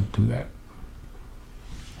 Don't do that.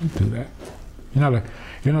 Don't do that.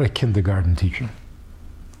 You're not a kindergarten teacher.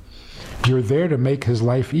 You're there to make his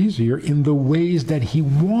life easier in the ways that he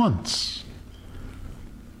wants.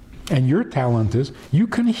 And your talent is, you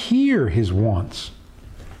can hear his wants.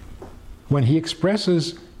 When he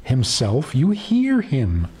expresses himself, you hear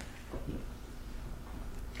him.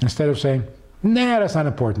 Instead of saying, nah, that's not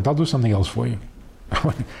important, I'll do something else for you.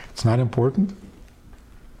 It's not important.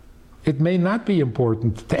 It may not be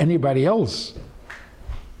important to anybody else,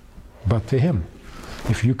 but to him.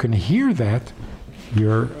 If you can hear that,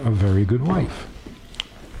 you're a very good wife.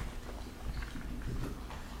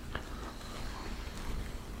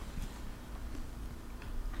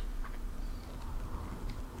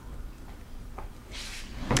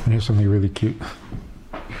 And here's something really cute.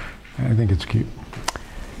 I think it's cute.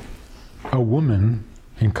 A woman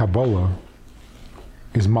in Kabbalah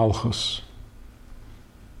is Malchus.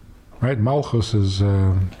 Right? Malchus is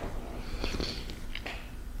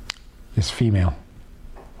female.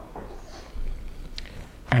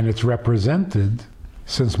 And it's represented,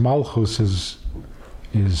 since Malchus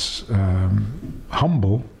is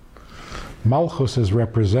humble, Malchus is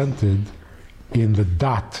represented in the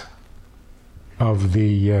dot of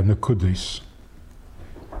the Nekudis.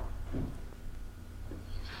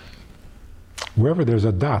 Wherever there's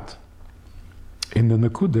a dot in the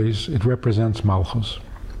Nekudis, it represents Malchus.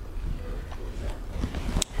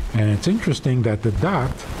 And it's interesting that the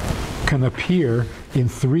dot can appear in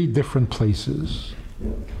 3 different places.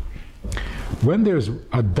 When there's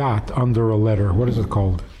a dot under a letter, what is it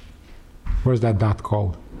called? What is that dot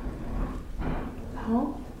called? Huh?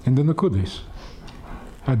 In the Nekudis.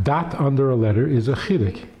 A dot under a letter is a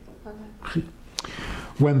chirik.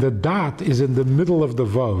 When the dot is in the middle of the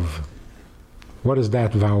vav, what is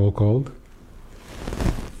that vowel called?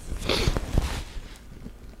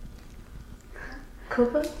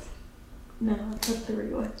 Kufas? No, it's a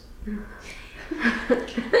 3-1.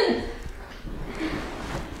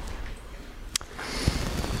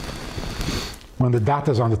 When the dot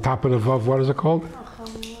is on the top of the vav, what is it called?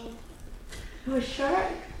 It was short.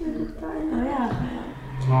 Oh yeah.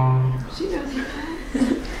 She knows.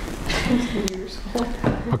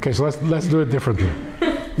 Okay, so let's do it differently.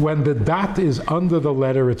 When the dot is under the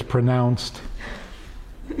letter, it's pronounced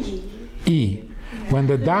E. When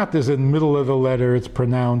the dot is in the middle of the letter, it's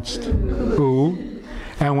pronounced U.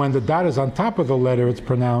 And when the dot is on top of the letter, it's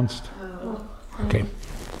pronounced okay.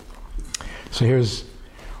 So here's,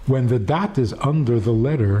 when the dot is under the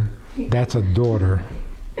letter, that's a daughter.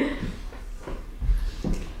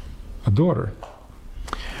 A daughter.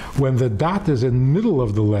 When the dot is in the middle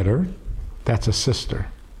of the letter, that's a sister.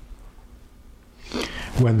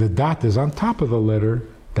 When the dot is on top of the letter,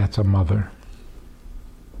 that's a mother.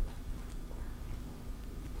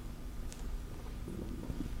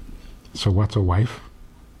 So what's a wife?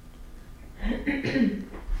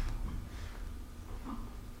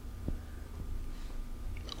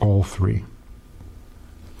 All three.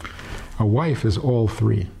 A wife is all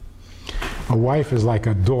three. A wife is like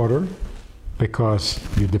a daughter because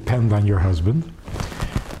you depend on your husband.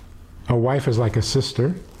 A wife is like a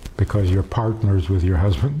sister because you're partners with your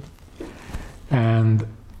husband. And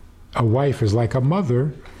a wife is like a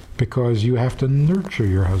mother because you have to nurture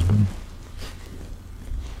your husband.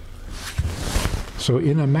 So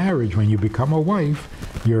in a marriage, when you become a wife,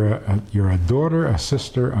 you're a daughter, a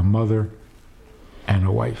sister, a mother, and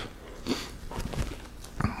a wife.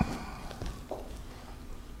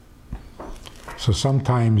 So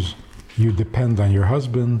sometimes you depend on your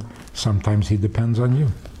husband, sometimes he depends on you.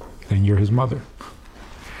 Then you're his mother.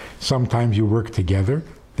 Sometimes you work together,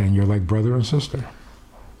 then you're like brother and sister.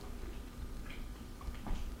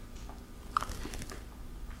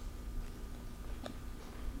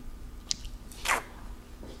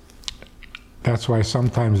 That's why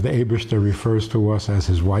sometimes the Eibishter refers to us as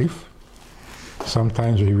his wife.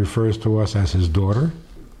 Sometimes he refers to us as his daughter,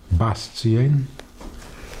 Bas Tzien.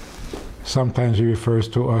 Sometimes he refers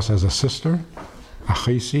to us as a sister,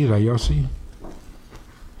 Achisi, Rayosi.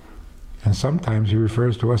 And sometimes he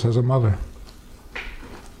refers to us as a mother.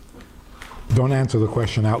 Don't answer the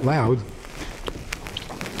question out loud.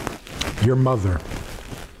 Your mother,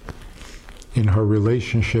 in her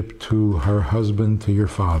relationship to her husband, to your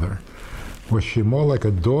father, was she more like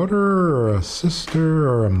a daughter or a sister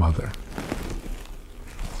or a mother?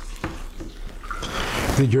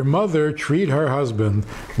 Did your mother treat her husband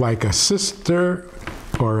like a sister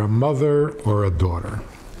or a mother or a daughter?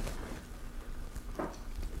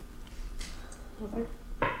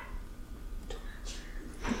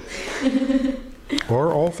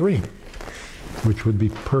 Or all three, which would be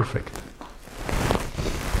perfect.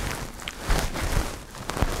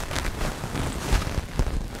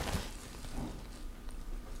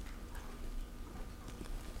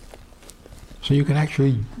 So you can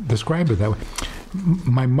actually describe it that way.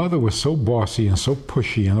 My mother was so bossy and so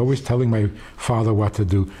pushy and always telling my father what to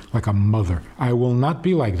do, like a mother. I will not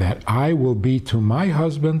be like that. I will be to my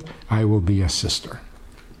husband, I will be a sister.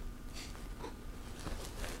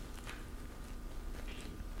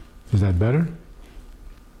 Is that better?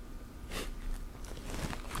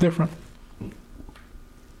 Different.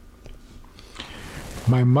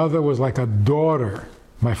 My mother was like a daughter.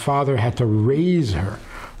 My father had to raise her.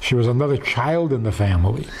 She was another child in the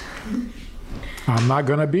family. I'm not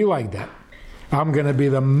going to be like that. I'm going to be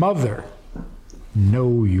the mother.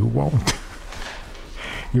 No, you won't.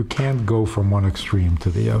 You can't go from one extreme to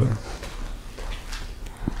the other.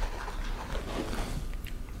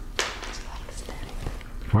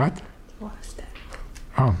 What?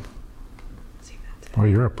 Oh. Well,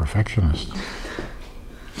 you're a perfectionist.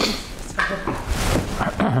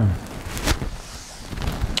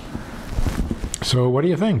 So what do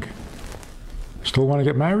you think? Still want to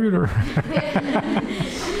get married or?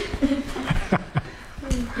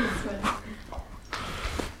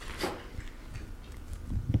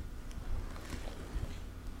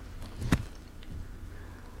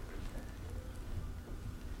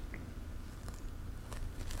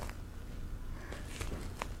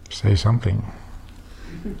 Say something.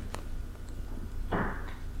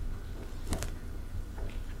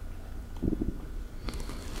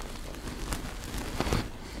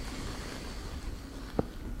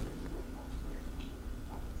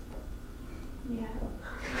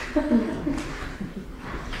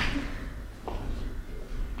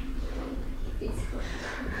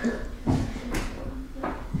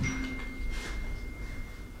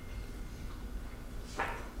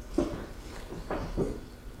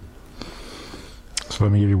 So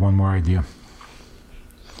let me give you one more idea.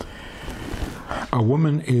 A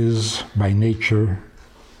woman is, by nature,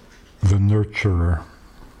 the nurturer.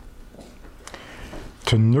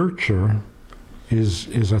 To nurture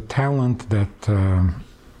is a talent that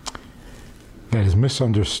is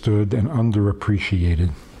misunderstood and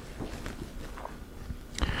underappreciated.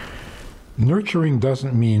 Nurturing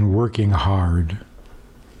doesn't mean working hard.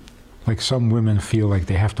 Like some women feel like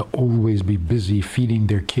they have to always be busy feeding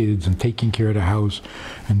their kids and taking care of the house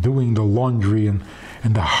and doing the laundry, and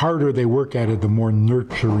the harder they work at it, the more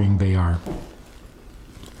nurturing they are.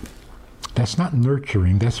 That's not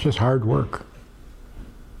nurturing, that's just hard work.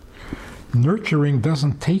 Nurturing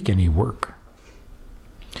doesn't take any work.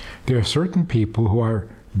 There are certain people who are,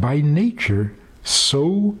 by nature,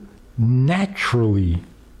 so naturally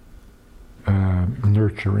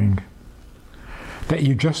nurturing that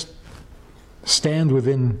you just stand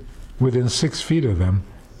within 6 feet of them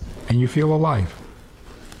and you feel alive.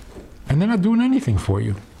 And they're not doing anything for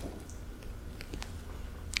you.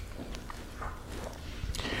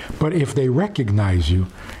 But if they recognize you,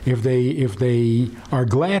 if they are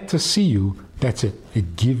glad to see you, that's it.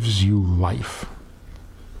 It gives you life.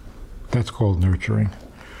 That's called nurturing.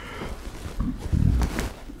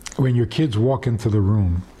 When your kids walk into the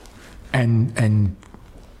room and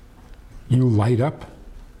you light up,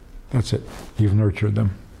 that's it. You've nurtured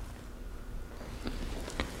them.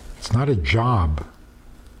 It's not a job.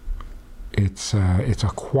 It's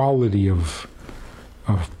a quality of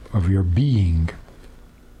your being.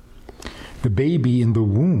 The baby in the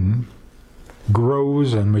womb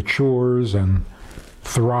grows and matures and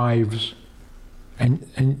thrives,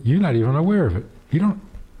 and you're not even aware of it.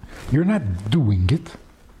 You're not doing it.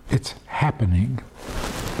 It's happening.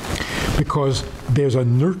 Because there's a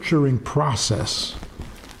nurturing process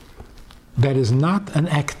that is not an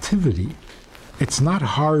activity. It's not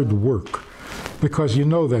hard work. Because you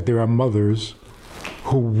know that there are mothers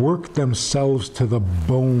who work themselves to the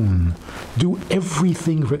bone, do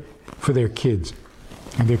everything for their kids.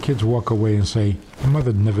 And their kids walk away and say, "My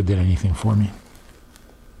mother never did anything for me."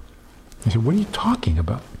 I said, "What are you talking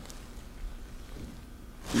about?"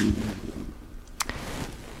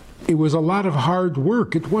 It was a lot of hard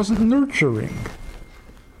work. It wasn't nurturing.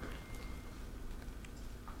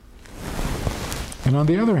 And on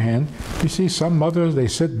the other hand, you see some mothers, they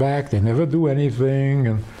sit back, they never do anything,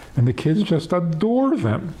 and the kids just adore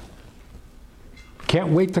them.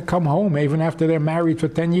 Can't wait to come home even after they're married for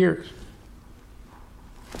 10 years.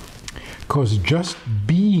 Because just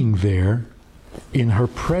being there in her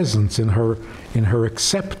presence, in her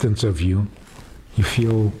acceptance of you, you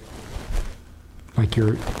feel like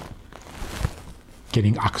you're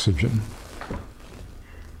getting oxygen.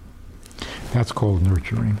 That's called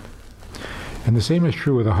nurturing. And the same is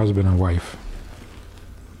true with a husband and wife.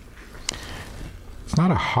 It's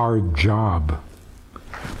not a hard job,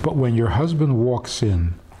 but when your husband walks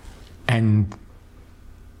in and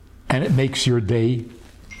it makes your day,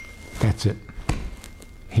 that's it.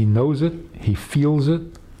 He knows it, he feels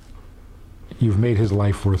it, you've made his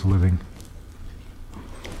life worth living.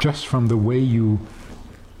 Just from the way you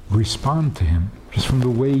respond to him, just from the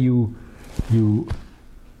way you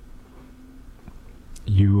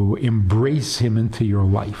embrace him into your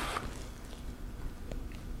life.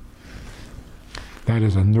 That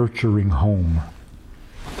is a nurturing home.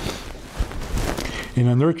 In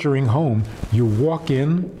a nurturing home, you walk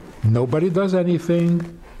in, nobody does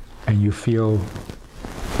anything, and you feel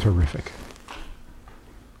terrific.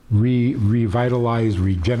 Revitalized,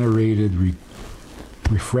 regenerated,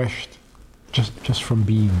 refreshed, just from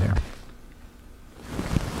being there.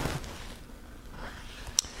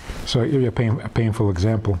 So I'll give you a painful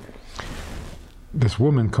example. This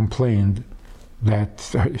woman complained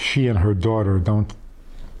that she and her daughter don't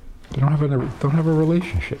have a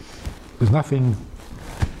relationship. There's nothing.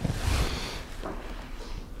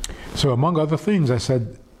 So among other things, I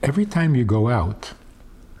said, every time you go out,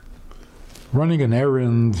 running an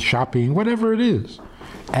errand, shopping, whatever it is,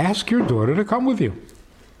 ask your daughter to come with you.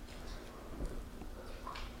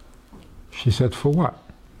 She said, "For what?"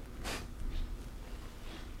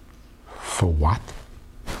 For what?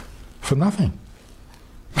 For nothing.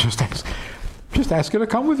 Just ask her to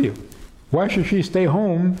come with you. Why should she stay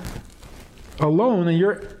home alone and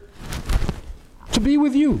you're to be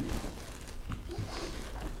with you?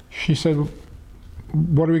 She said,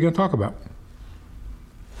 "What are we going to talk about?"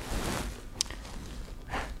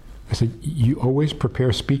 I said, "You always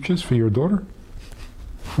prepare speeches for your daughter?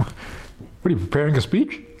 What are you, preparing a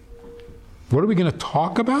speech? What are we going to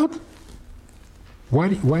talk about? Why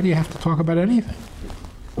do you have to talk about anything?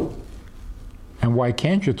 And why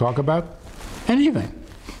can't you talk about anything?"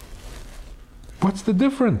 What's the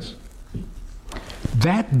difference?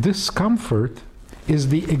 That discomfort is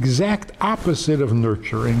the exact opposite of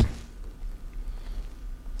nurturing.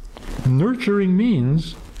 Nurturing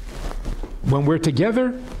means when we're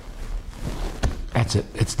together, that's it.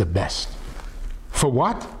 It's the best. For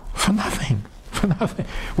what? For nothing. For nothing.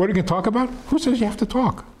 What are you going to talk about? Who says you have to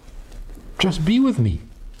talk? Just be with me.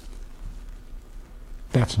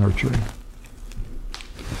 That's nurturing.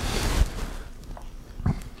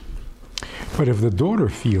 But if the daughter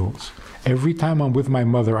feels, every time I'm with my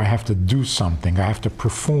mother, I have to do something, I have to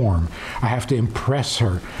perform, I have to impress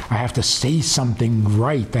her, I have to say something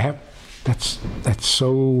right, that's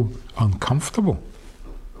so uncomfortable.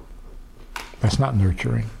 That's not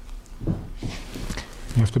nurturing.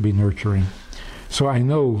 You have to be nurturing. So I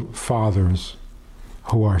know fathers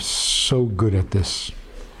who are so good at this.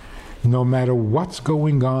 No matter what's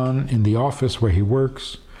going on in the office where he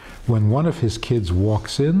works, when one of his kids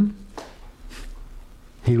walks in,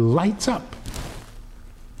 he lights up.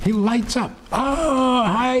 He lights up. Oh,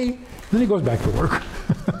 hi. Then he goes back to work.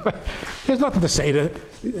 There's nothing to say to it.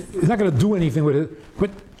 He's not going to do anything with it.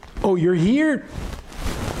 But, oh, you're here?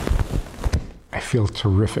 I feel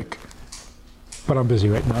terrific. But I'm busy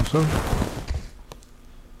right now, so.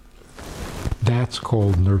 That's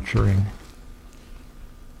called nurturing.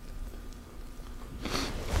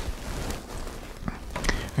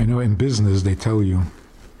 I know in business they tell you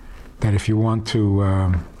that if you want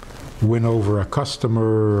to win over a customer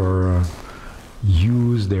or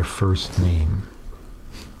use their first name,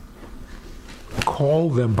 call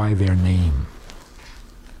them by their name.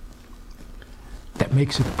 That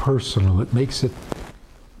makes it personal. It makes it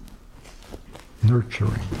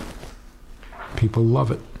nurturing. People love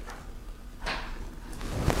it.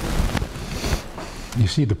 You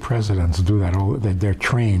see the presidents do that. They're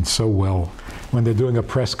trained so well. When they're doing a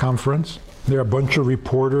press conference, there are a bunch of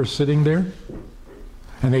reporters sitting there,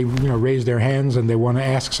 and they raise their hands and they want to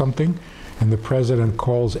ask something, and the president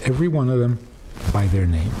calls every one of them by their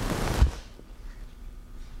name.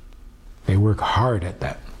 They work hard at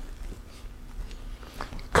that.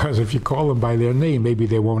 Because if you call them by their name, maybe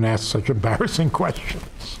they won't ask such embarrassing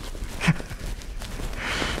questions.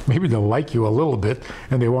 Maybe they'll like you a little bit,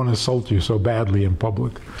 and they won't insult you so badly in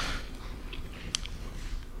public.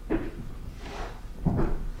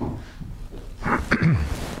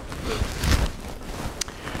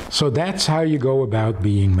 So that's how you go about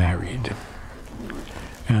being married.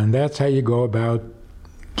 And that's how you go about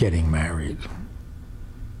getting married.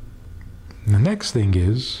 The next thing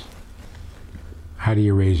is, how do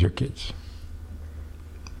you raise your kids?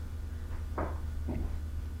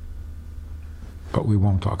 But we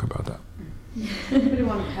won't talk about that. Anybody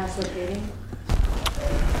want to pass on dating?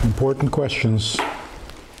 Important questions.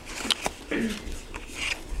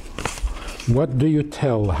 What do you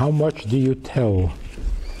tell? How much do you tell?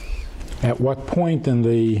 At what point in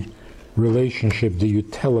the relationship do you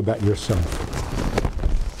tell about yourself?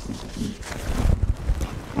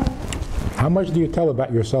 How much do you tell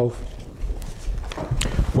about yourself?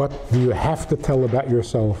 What do you have to tell about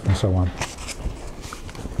yourself, and so on?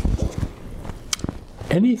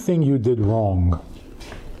 Anything you did wrong,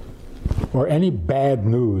 or any bad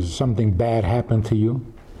news, something bad happened to you,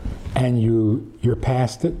 and you're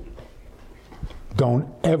past it, don't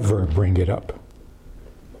ever bring it up.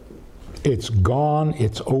 It's gone,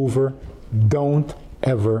 it's over, don't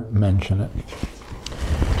ever mention it.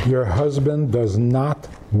 Your husband does not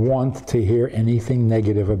want to hear anything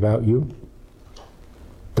negative about you.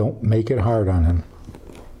 Don't make it hard on him.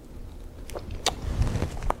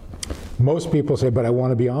 Most people say, but I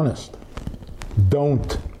want to be honest.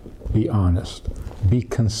 Don't be honest. Be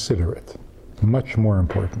considerate. Much more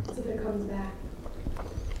important. So if it comes back,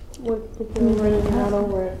 what if you're not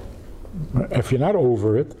over it? If you're not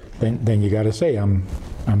over it, then you got to say, I'm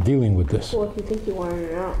dealing with this. Well, if you think you are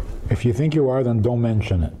or not. If you think you are, then don't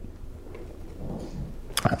mention it.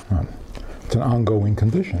 It's an ongoing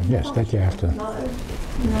condition, yes, that you have to.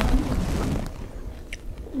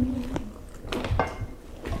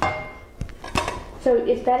 So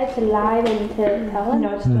it's better to lie than to tell him? No,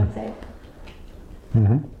 just don't say.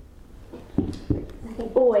 I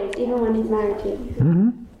think always, even when he's married to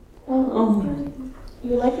you.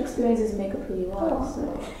 Your life experiences make up who you are, so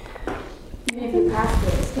even if you pass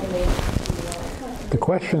it, it still makes who you are. The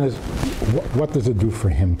question is, what does it do for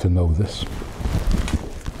him to know this?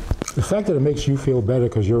 The fact that it makes you feel better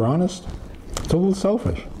because you're honest, it's a little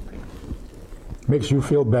selfish. Makes you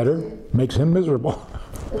feel better, makes him miserable.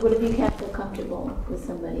 Like, what if you can't feel comfortable with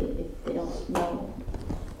somebody if they don't know?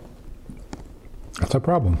 That's a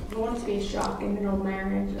problem. You don't want it to be a shock in the middle of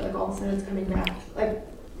marriage, like all of a sudden it's coming back. Like,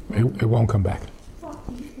 It won't come back.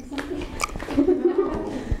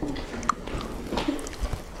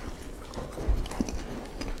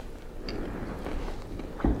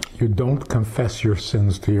 you don't confess your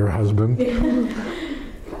sins to your husband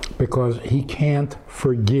because he can't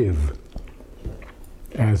forgive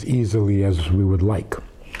as easily as we would like.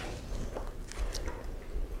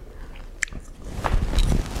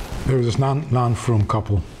 There was this non-frum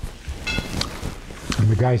couple, and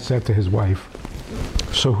the guy said to his wife,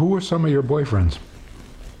 "So who were some of your boyfriends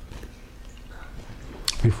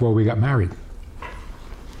before we got married?"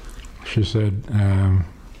 She said,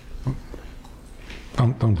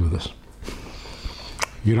 don't do this.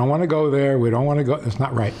 You don't want to go there. We don't want to go. It's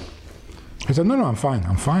not right. I said, no, I'm fine.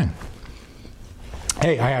 I'm fine.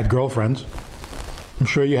 Hey, I had girlfriends. I'm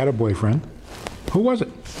sure you had a boyfriend. Who was it?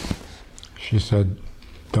 She said,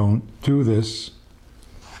 don't do this.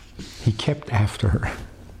 He kept after her.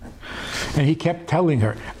 And he kept telling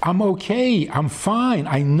her, I'm okay. I'm fine.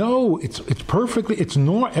 I know. It's perfectly, it's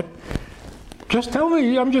normal. Just tell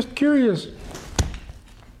me. I'm just curious.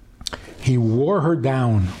 He wore her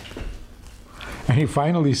down. And he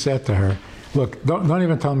finally said to her, look, don't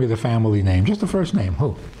even tell me the family name, just the first name.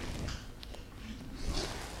 Who?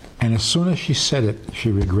 And as soon as she said it,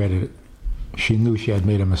 she regretted it. She knew she had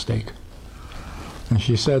made a mistake. And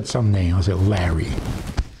she said some name. I said, Larry.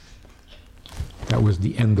 That was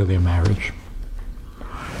the end of their marriage.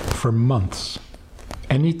 For months,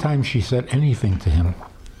 anytime she said anything to him,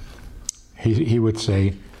 he would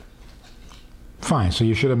say, fine, so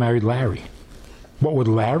you should have married Larry. What would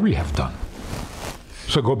Larry have done?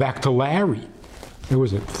 So go back to Larry. It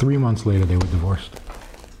was 3 months later they were divorced.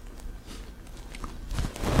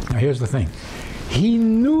 Now here's the thing. He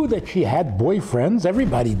knew that she had boyfriends,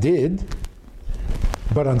 everybody did,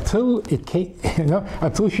 but until it came,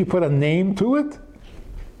 until she put a name to it,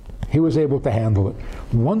 he was able to handle it.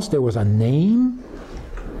 Once there was a name,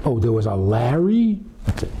 there was a Larry,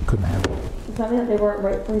 that's it, couldn't handle it. Does that mean that they weren't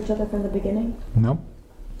right for each other from the beginning? No.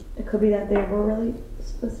 It could be that they were really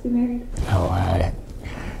supposed to be married? No,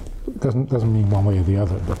 it doesn't mean one way or the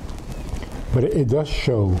other, but it does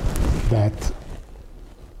show that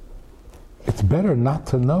it's better not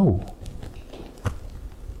to know.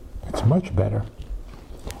 It's much better.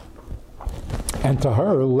 And to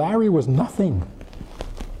her, Larry was nothing.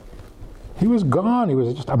 He was gone. He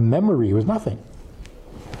was just a memory. He was nothing.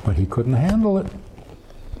 But he couldn't handle it.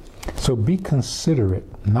 So be considerate,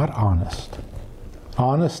 not honest.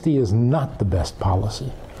 Honesty is not the best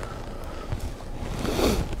policy.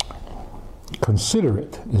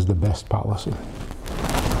 Considerate is the best policy.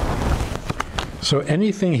 So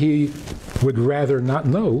anything he would rather not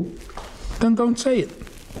know, then don't say it.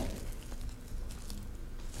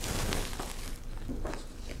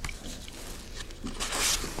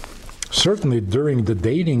 Certainly during the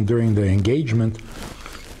dating, during the engagement.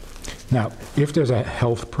 Now, if there's a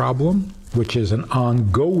health problem, which is an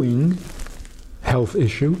ongoing health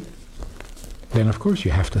issue, then of course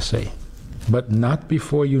you have to say, but not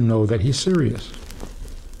before you know that he's serious.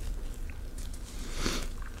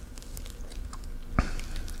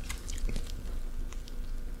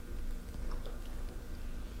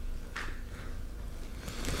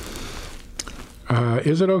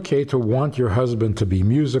 Is it okay to want your husband to be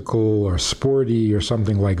musical or sporty or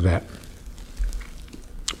something like that?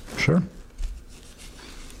 Sure.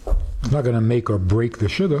 It's not going to make or break the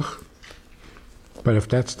shidduch, but if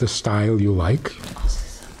that's the style you like.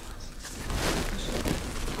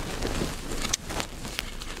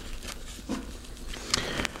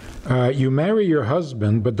 You marry your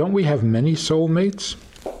husband, but don't we have many soulmates?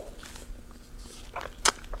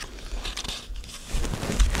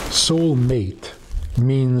 Soulmate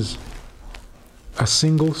means a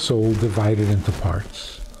single soul divided into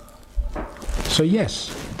parts. So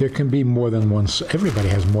yes, there can be more than one. Everybody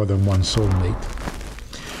has more than one soulmate,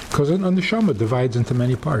 because the neshama divides into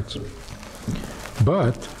many parts.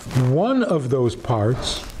 But one of those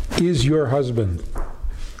parts is your husband.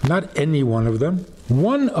 Not any one of them.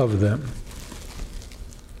 One of them.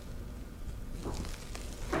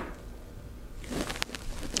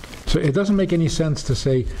 So it doesn't make any sense to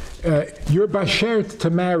say, you're bashert to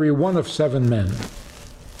marry one of 7 men.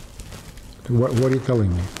 What are you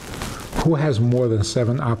telling me? Who has more than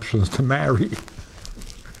 7 options to marry?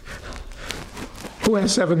 Who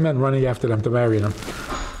has 7 men running after them to marry them?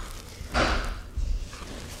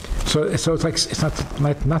 So it's like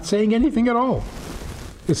it's not saying anything at all.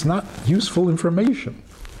 It's not useful information.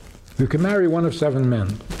 You can marry one of 7 men.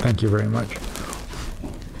 Thank you very much.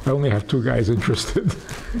 I only have 2 guys interested.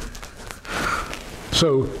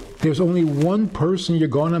 So there's only one person you're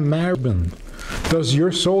going to marry. Does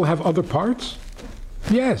your soul have other parts?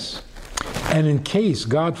 Yes. And in case,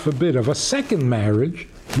 God forbid, of a second marriage,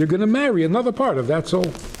 you're going to marry another part of that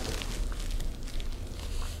soul.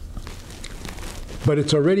 But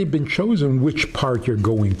it's already been chosen which part you're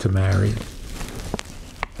going to marry.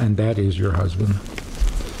 And that is your husband.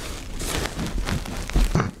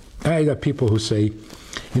 I got people who say,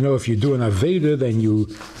 you know, if you do an Aveda, then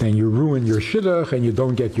you ruin your Shidduch and you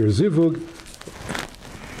don't get your Zivug.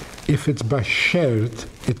 If it's Bashert,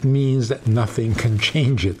 it means that nothing can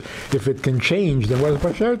change it. If it can change, then what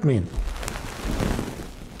does Bashert mean?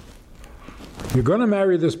 You're going to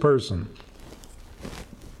marry this person.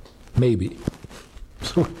 Maybe.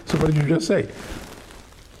 So what did you just say?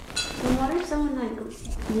 And what if someone like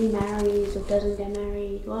remarries or doesn't get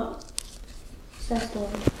married? What's that story?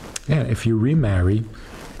 Yeah, if you remarry,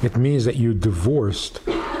 it means that you divorced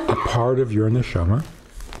a part of your neshama,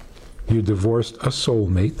 you divorced a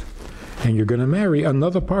soulmate, and you're going to marry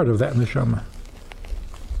another part of that neshama.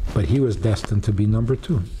 But he was destined to be number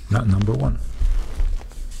 2, not number 1.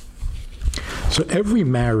 So every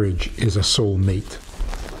marriage is a soulmate,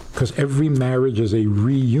 because every marriage is a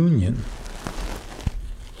reunion.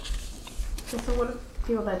 So what if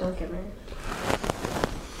people that don't get married?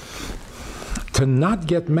 To not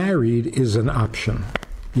get married is an option.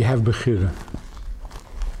 You have bechira.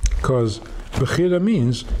 Because bechira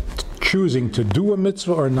means choosing to do a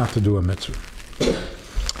mitzvah or not to do a mitzvah.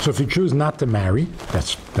 So if you choose not to marry,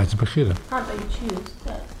 that's bechira. Not that you choose,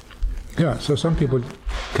 but... Yeah, so some people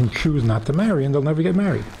can choose not to marry and they'll never get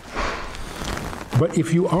married. But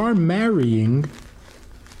if you are marrying,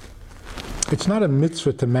 it's not a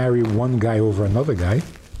mitzvah to marry one guy over another guy.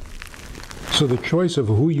 So the choice of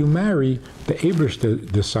who you marry, the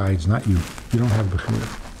Eibishter decides, not you. You don't have bechira.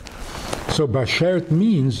 So bashert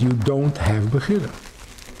means you don't have bechira.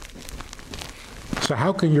 So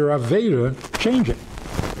how can your Aveda change it?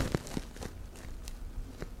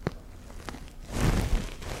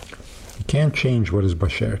 You can't change what is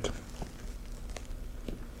bashert.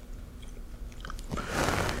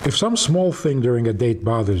 If some small thing during a date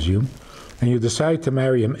bothers you, and you decide to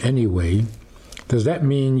marry him anyway, does that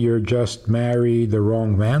mean you're just married the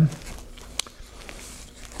wrong man?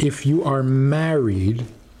 If you are married,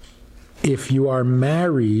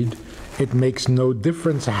 it makes no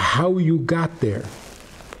difference how you got there.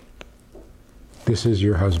 This is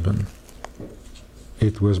your husband.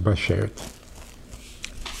 It was bashert.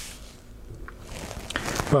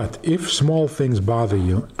 But if small things bother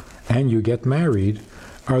you and you get married,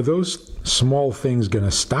 are those small things going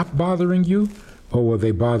to stop bothering you, or will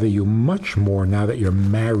they bother you much more now that you're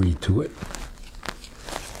married to it?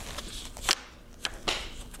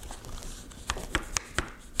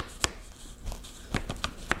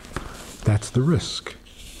 That's the risk.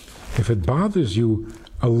 If it bothers you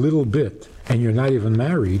a little bit and you're not even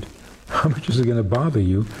married, how much is it going to bother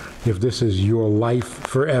you if this is your life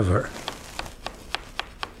forever?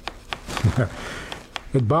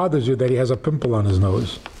 It bothers you that he has a pimple on his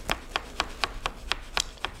nose.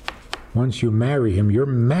 Once you marry him, you're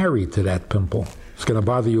married to that pimple. It's going to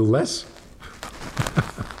bother you less?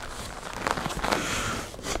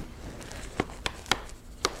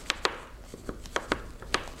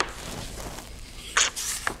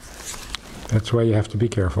 That's why you have to be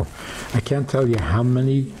careful. I can't tell you how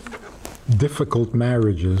many difficult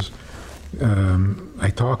marriages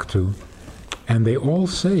I talk to, and they all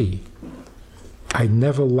say, I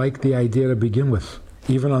never liked the idea to begin with.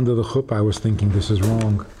 Even under the chuppah, I was thinking this is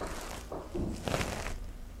wrong.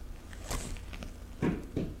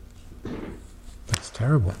 That's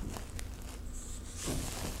terrible.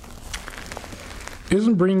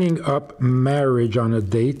 Isn't bringing up marriage on a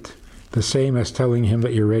date the same as telling him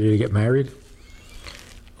that you're ready to get married?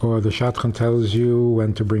 Or the shadchan tells you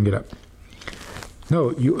when to bring it up?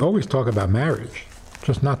 No, you always talk about marriage,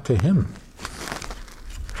 just not to him.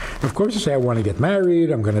 Of course you say, I want to get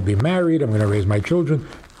married, I'm going to be married, I'm going to raise my children.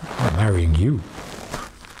 I'm marrying you.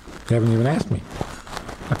 You haven't even asked me.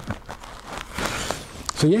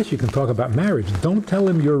 So yes, you can talk about marriage. Don't tell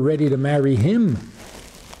him you're ready to marry him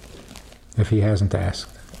if he hasn't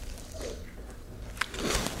asked.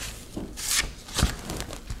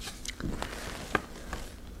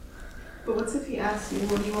 But what's if he asks you,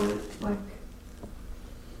 what do you want to, like,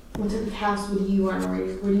 what type of house would you want, or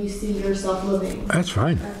where do you see yourself living? That's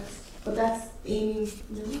fine. But that's aiming,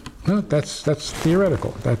 No, that's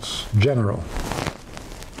theoretical. That's general.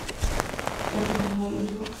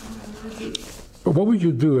 But what would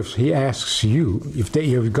you do if he asks you, if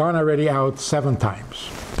you've gone already out 7 times,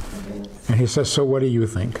 and he says, so what do you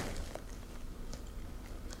think?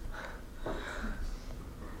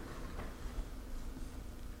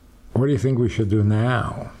 What do you think we should do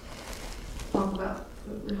now? Talk about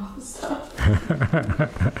the real stuff.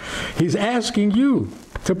 He's asking you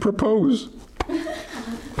to propose.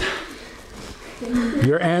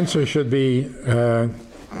 Your answer should be,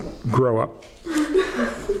 grow up.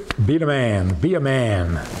 Be the man. Be a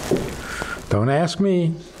man. Don't ask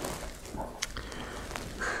me.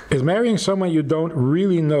 Is marrying someone you don't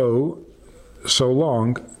really know so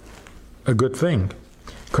long a good thing?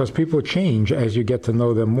 Because people change as you get to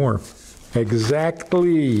know them more.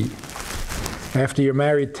 Exactly. After you're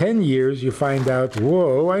married 10 years, you find out,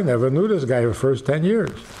 whoa, I never knew this guy the first 10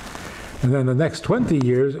 years. And then the next 20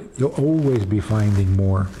 years, you'll always be finding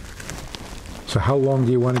more. So how long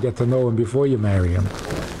do you want to get to know him before you marry him?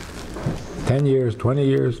 10 years, 20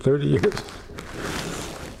 years, 30 years?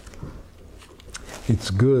 It's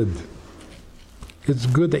good. It's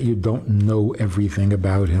good that you don't know everything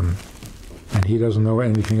about him, and he doesn't know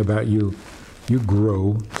anything about you. You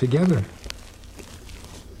grow together.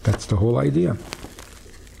 That's the whole idea.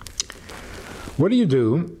 What do you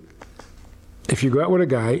do if you go out with a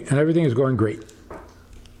guy and everything is going great?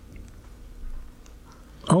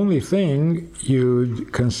 Only thing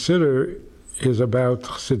you'd consider is about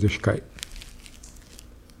Chassidishkeit.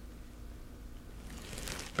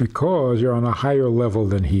 Because you're on a higher level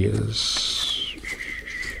than he is.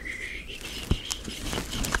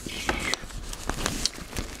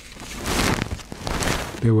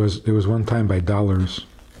 There was one time by dollars,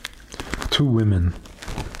 2 women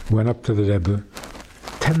went up to the Rebbe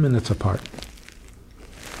 10 minutes apart.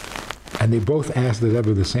 And they both asked the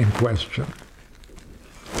Rebbe the same question.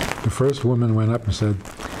 The first woman went up and said,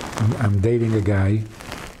 I'm dating a guy.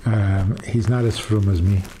 He's not as frum as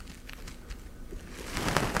me.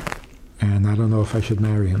 And I don't know if I should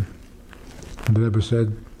marry him. And the Rebbe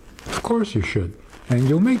said, of course you should. And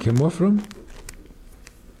you'll make him more frum.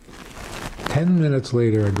 10 minutes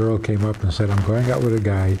later, a girl came up and said, I'm going out with a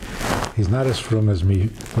guy. He's not as frum as me.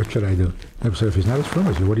 What should I do? The Rebbe said, if he's not as frum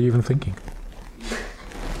as you, what are you even thinking?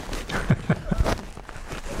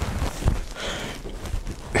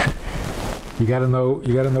 You got to know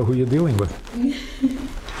who you're dealing with.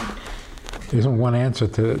 There isn't one answer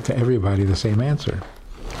to everybody the same answer.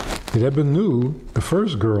 The Rebbe knew the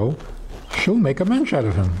first girl, she'll make a mensch out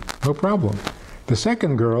of him, no problem. The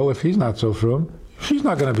second girl, if he's not so frum, she's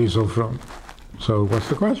not going to be so frum. So what's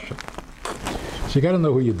the question? So you got to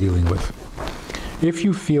know who you're dealing with. If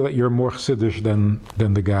you feel that you're more chassidish than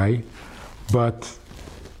the guy, but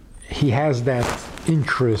he has that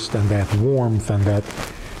interest and that warmth and that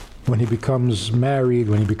when he becomes married,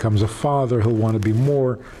 when he becomes a father, he'll want to be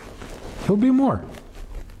more, he'll be more.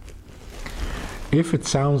 If it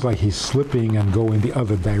sounds like he's slipping and going the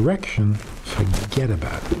other direction, forget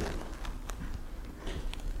about it.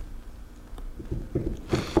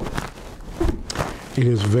 It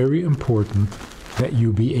is very important that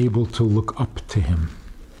you be able to look up to him.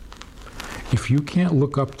 If you can't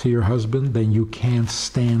look up to your husband, then you can't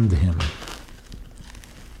stand him.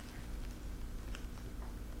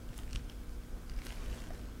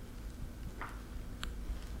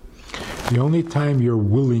 The only time you're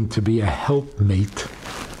willing to be a helpmate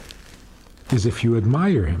is if you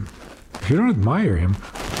admire him. If you don't admire him,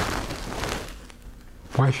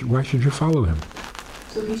 why should you follow him?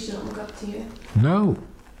 So he shouldn't look up to you? No.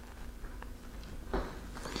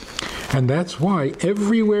 And that's why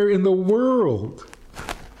everywhere in the world,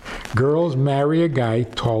 girls marry a guy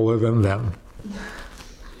taller than them.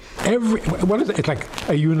 What is it? It's like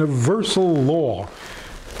a universal law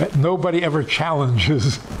that nobody ever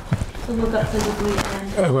challenges. To look up physically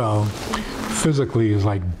and... Well, physically is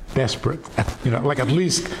like desperate. Like at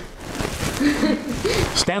least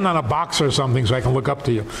stand on a box or something so I can look up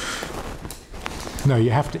to you. No,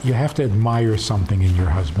 you have to admire something in your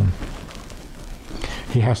husband.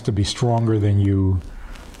 He has to be stronger than you,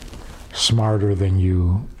 smarter than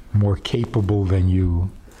you, more capable than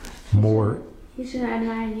you, more... He shouldn't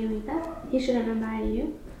admire you either. He shouldn't admire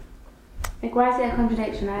you. Like, why is there a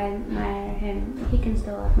contradiction? I admire him. He can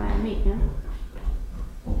still admire me, yeah?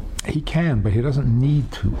 He can, but he doesn't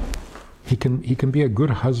need to. He can be a good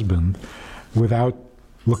husband without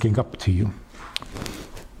looking up to you.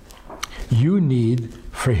 You need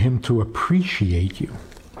for him to appreciate you,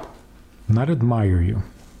 not admire you.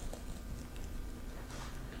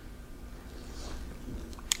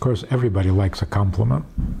 Of course, everybody likes a compliment.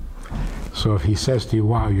 So if he says to you,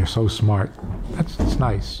 wow, you're so smart, that's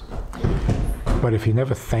nice. But if he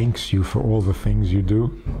never thanks you for all the things you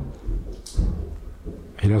do,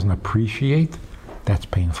 he doesn't appreciate, that's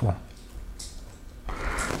painful.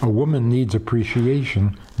 A woman needs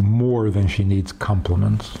appreciation more than she needs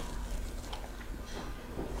compliments.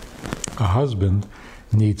 A husband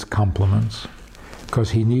needs compliments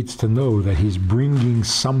because he needs to know that he's bringing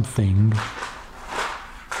something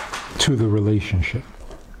to the relationship.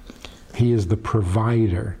 He is the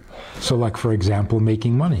provider. So like, for example,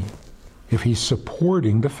 making money. If he's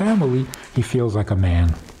supporting the family, he feels like a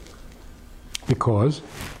man. Because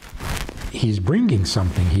he's bringing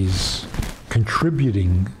something, he's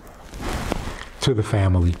contributing to the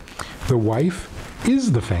family. The wife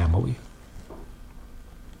is the family.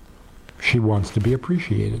 She wants to be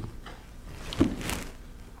appreciated.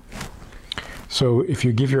 So if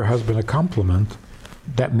you give your husband a compliment,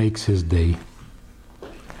 that makes his day.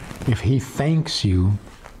 If he thanks you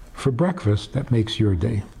for breakfast, that makes your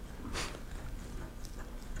day.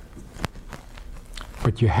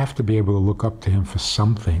 But you have to be able to look up to him for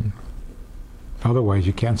something. Otherwise,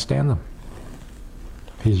 you can't stand him.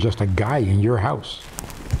 He's just a guy in your house.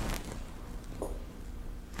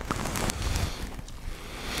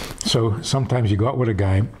 So sometimes you go out with a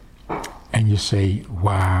guy and you say,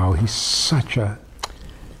 wow, he's such a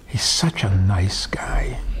nice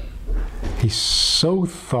guy. He's so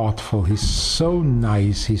thoughtful, he's so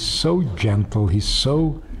nice, he's so gentle,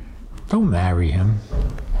 don't marry him.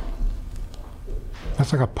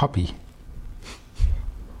 That's like a puppy.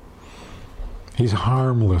 He's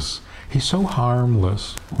harmless. He's so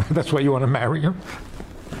harmless. That's why you want to marry him?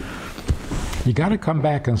 You got to come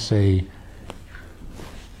back and say,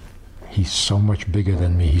 he's so much bigger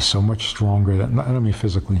than me. He's so much stronger than, I don't mean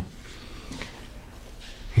physically.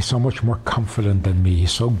 He's so much more confident than me.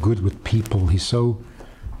 He's so good with people. He's so,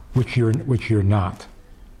 which you're not.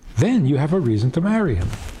 Then you have a reason to marry him.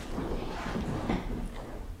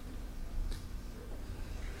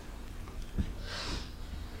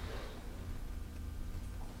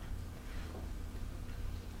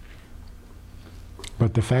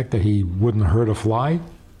 But the fact that he wouldn't hurt a fly,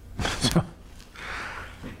 that's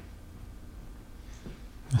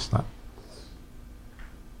not.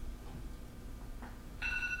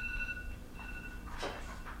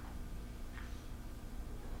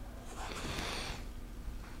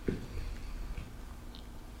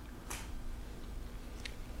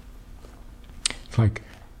 It's like,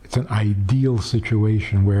 it's an ideal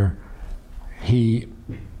situation where he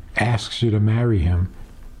asks you to marry him,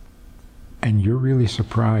 and you're really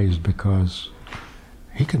surprised because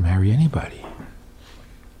he could marry anybody.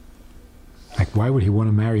 Like, why would he want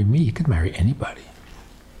to marry me? He could marry anybody.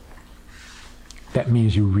 That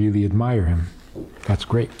means you really admire him. That's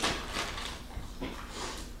great.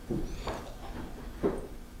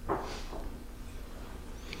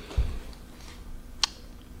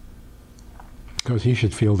 Because he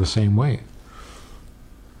should feel the same way.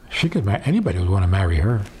 She could marry, anybody would want to marry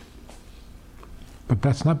her. But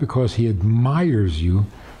that's not because he admires you,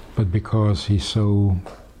 but because he's so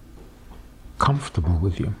comfortable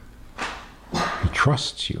with you. He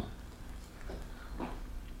trusts you.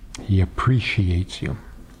 He appreciates you.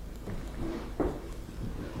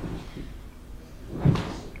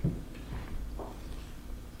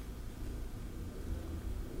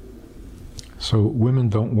 So women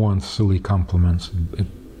don't want silly compliments.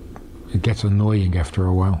 It gets annoying after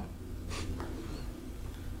a while.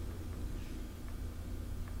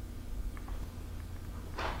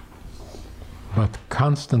 But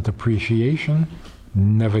constant appreciation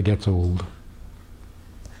never gets old.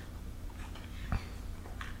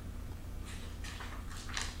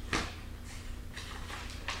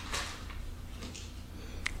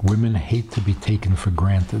 Women hate to be taken for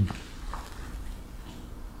granted.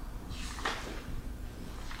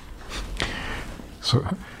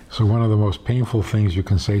 So one of the most painful things you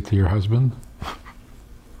can say to your husband,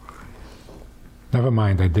 never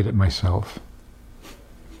mind, I did it myself.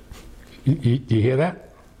 You hear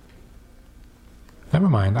that? Never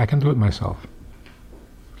mind, I can do it myself.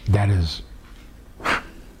 That is.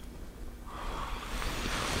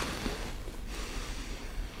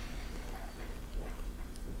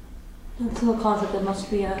 That's the concept that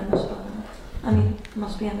must be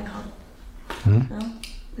must be on the color. No?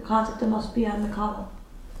 The concept that must be on the color.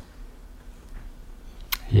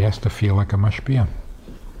 He has to feel like a mashpia.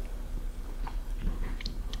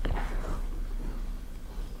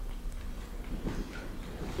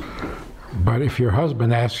 But if your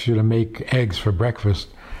husband asks you to make eggs for breakfast,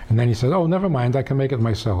 and then he says, oh, never mind, I can make it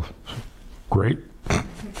myself. Great.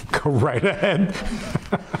 Go right ahead.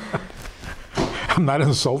 I'm not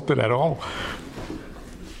insulted at all.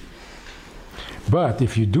 But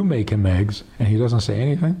if you do make him eggs, and he doesn't say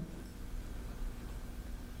anything,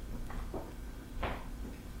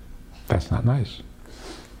 that's not nice.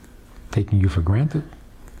 Taking you for granted.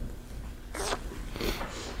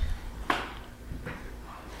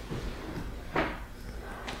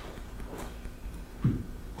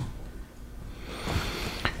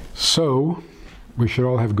 So, we should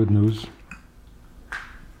all have good news.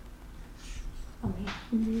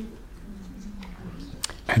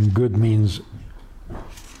 And good means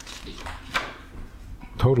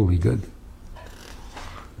totally good.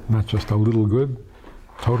 Not just a little good,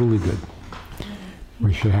 totally good.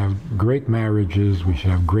 We should have great marriages, we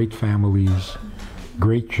should have great families,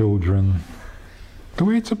 great children, the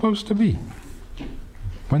way it's supposed to be.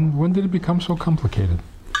 When did it become so complicated?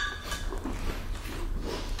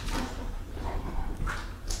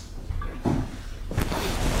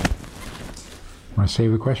 Want to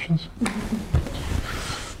save the questions?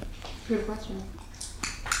 Good question.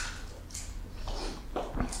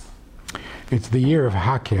 It's the year of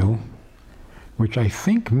Hakel, which I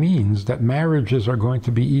think means that marriages are going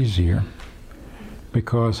to be easier,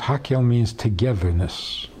 because Hakel means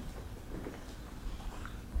togetherness.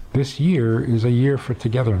 This year is a year for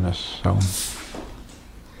togetherness, so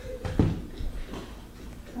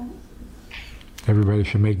everybody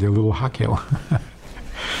should make their little Hakel.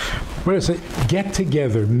 What is it? Get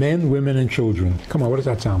together, men, women, and children. Come on, what does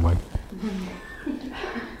that sound like?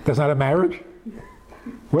 That's not a marriage?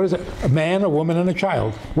 What is it? A man, a woman, and a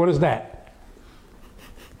child. What is that?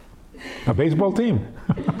 A baseball team.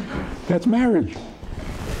 That's marriage.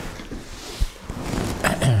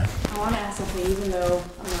 I want to ask something, even though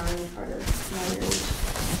I'm not any part of my marriage.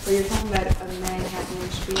 But you're talking about a man having a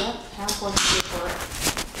shvia. How important is it for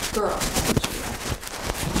girls having a shvia?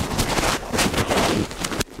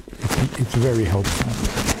 It's very helpful.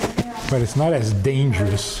 But it's not as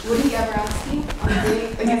dangerous. Would he ever ask you on a date?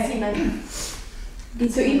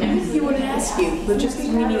 So even if he wouldn't ask you, but just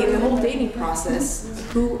meaning in the whole dating process,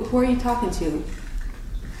 who are you talking to?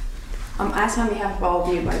 I'm asking on behalf of all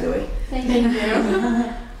of you, by the way. Thank you.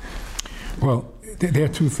 Well, there are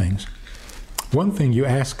two things. One thing, you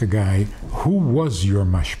ask a guy, who was your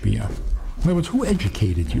mashpia? In other words, who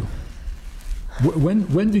educated you?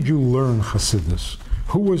 When did you learn Hasidus?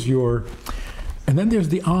 Who was your... And then there's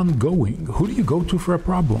the ongoing. Who do you go to for a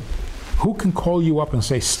problem? Who can call you up and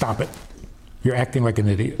say, stop it? You're acting like an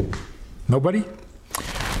idiot. Nobody?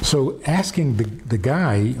 So asking the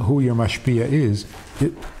guy who your mashpia is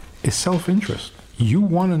self-interest. You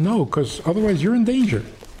want to know, because otherwise you're in danger.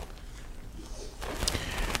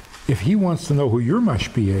 If he wants to know who your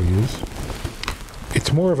mashpia is,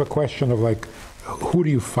 it's more of a question of like, who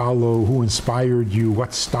do you follow, who inspired you,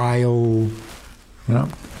 what style, you know?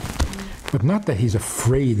 But not that he's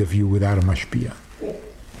afraid of you without a mashpia.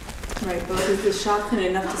 Right, but is the shotgun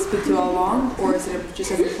enough to speak to all along, or is it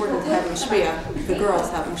just as important to have a shvia, the girls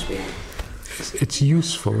having shvia? It's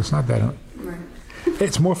useful, it's not that... Right.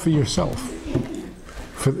 It's more for yourself.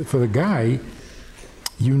 For the guy,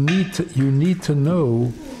 you need to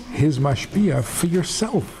know his mashpia for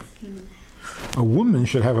yourself. A woman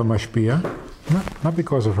should have a mashpia, not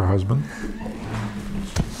because of her husband.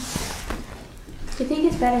 Do you think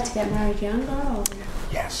it's better to get married younger or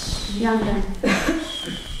Yes. younger?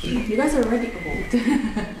 You guys are already old.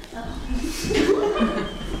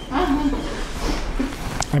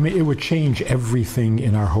 I mean, it would change everything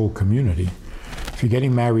in our whole community. If you're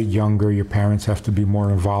getting married younger, your parents have to be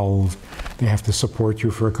more involved. They have to support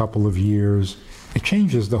you for a couple of years. It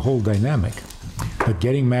changes the whole dynamic. But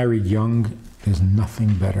getting married young, there's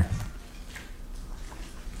nothing better.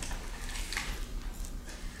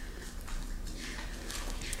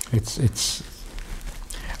 It's.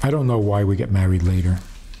 I don't know why we get married later.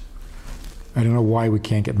 I don't know why we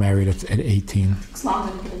can't get married at 18. As long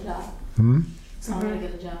as I get a job. As long as I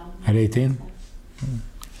get a job. At 18?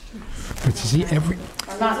 But you see, every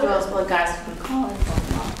Not girls, but guys from college.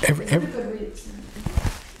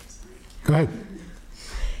 Go ahead.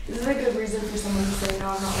 Is it a good reason for someone to say, no,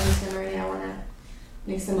 I'm not ready to marry, I want to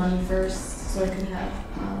make some money first so I can have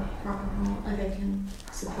a proper home, like I can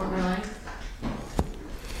support my life?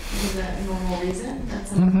 Is that a normal reason that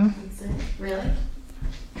someone can say? Really?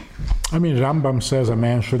 I mean, Rambam says a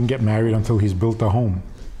man shouldn't get married until he's built a home.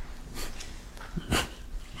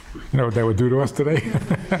 You know what that would do to us today?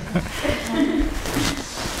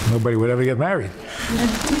 Nobody would ever get married.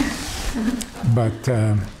 But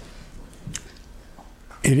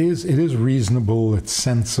it is reasonable, it's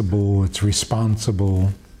sensible, it's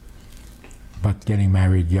responsible, but getting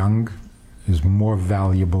married young is more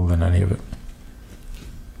valuable than any of it.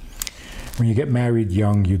 When you get married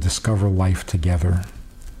young, you discover life together.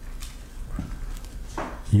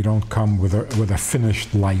 You don't come with a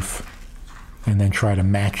finished life and then try to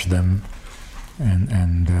match them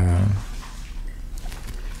and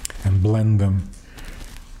blend them.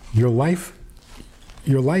 Your life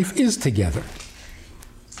is together.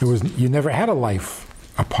 You never had a life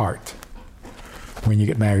apart when you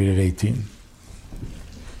get married at 18.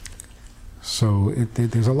 So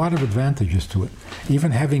there's a lot of advantages to it.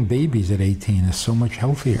 Even having babies at 18 is so much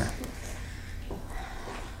healthier.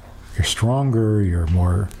 You're stronger, you have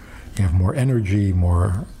more energy,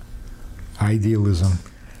 more idealism.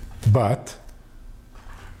 But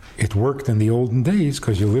it worked in the olden days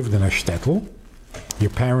because you lived in a shtetl. Your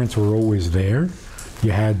parents were always there.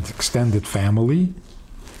 You had extended family.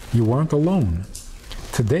 You weren't alone.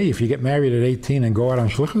 Today, if you get married at 18 and go out on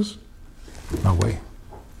shlichus, no way.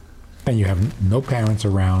 And you have no parents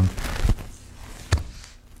around.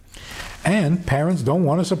 And parents don't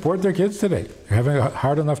want to support their kids today. They're having a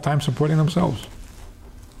hard enough time supporting themselves.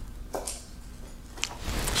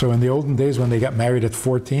 So in the olden days when they got married at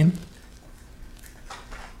 14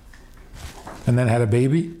 and then had a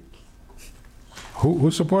baby,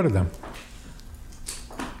 who supported them?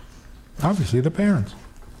 Obviously the parents.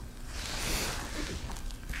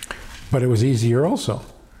 But it was easier also.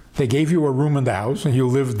 They gave you a room in the house and you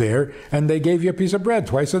lived there, and they gave you a piece of bread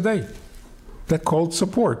twice a day. That's called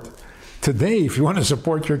support. Today, if you want to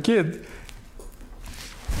support your kid,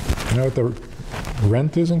 you know what the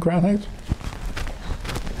rent is in Crown Heights?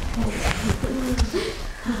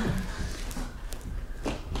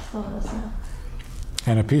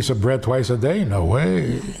 And a piece of bread twice a day? No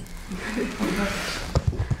way.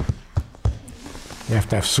 You have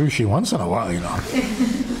to have sushi once in a while, you know.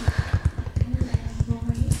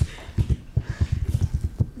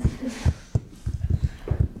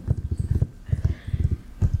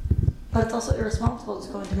 But it's also irresponsible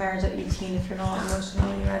to go into marriage at 18 if you're not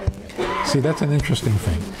emotionally ready. See, that's an interesting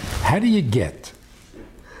thing. How do you get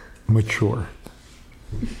mature?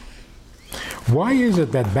 Why is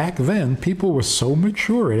it that back then people were so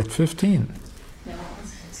mature at 15?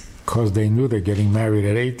 Because they knew they're getting married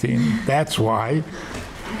at 18. That's why.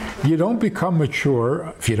 You don't become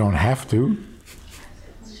mature if you don't have to.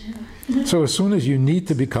 So as soon as you need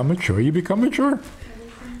to become mature, you become mature.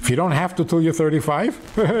 If you don't have to till you're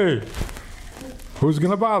 35, hey, who's going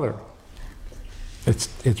to bother?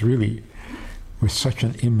 It's really, we're such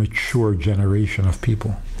an immature generation of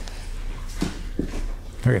people.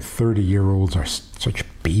 Our 30-year-olds are such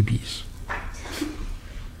babies.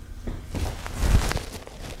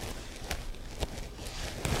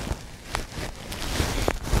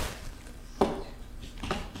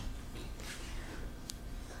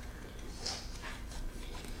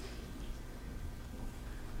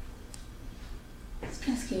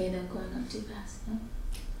 Kind of scary though, going up too fast, no?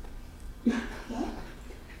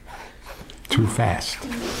 Too fast.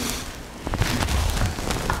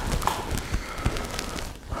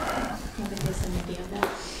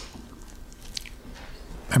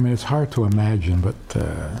 I mean, it's hard to imagine, but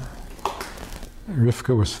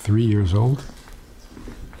Rivka was 3 years old,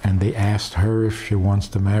 and they asked her if she wants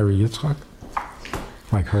to marry Yitzchak.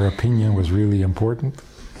 Like her opinion was really important.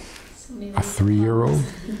 A 3-year-old?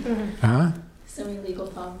 Huh? So many legal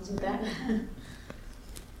problems with that.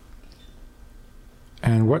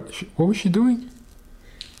 And what was she doing?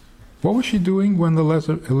 What was she doing when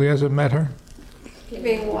Eliezer met her?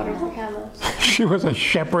 Giving water to camels. She was a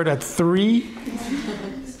shepherd at 3?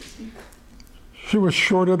 She was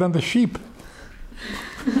shorter than the sheep.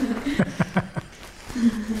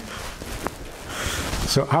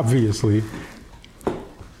 So obviously,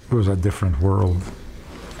 it was a different world.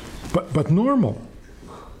 But normal.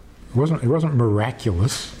 It wasn't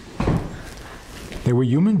miraculous. They were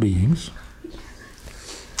human beings.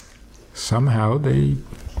 Somehow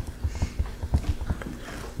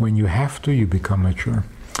when you have to, you become mature.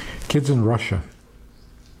 Kids in Russia,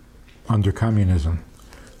 under communism,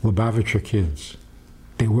 Lubavitcher kids,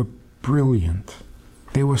 they were brilliant.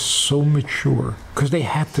 They were so mature, because they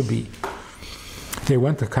had to be. They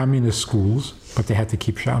went to communist schools, but they had to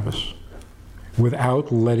keep Shabbos,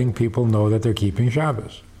 without letting people know that they're keeping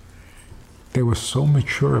Shabbos. They were so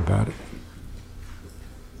mature about it,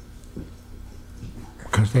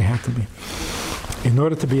 because they had to be. In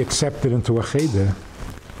order to be accepted into a cheder,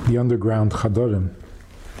 the underground chadorim,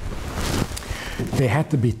 they had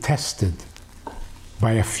to be tested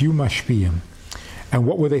by a few mashpiyim. And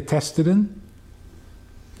what were they tested in?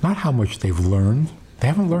 Not how much they've learned. They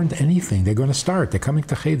haven't learned anything. They're going to start. They're coming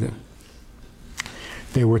to cheder.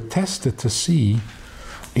 They were tested to see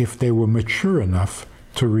if they were mature enough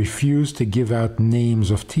to refuse to give out names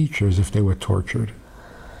of teachers if they were tortured.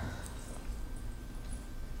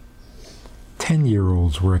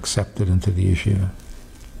 10-year-olds were accepted into the yeshiva.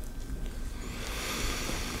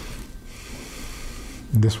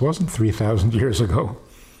 This wasn't 3,000 years ago.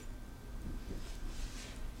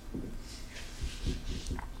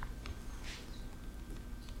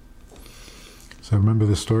 So I remember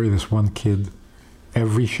the story, this one kid,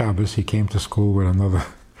 every Shabbos he came to school with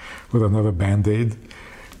another Band-Aid.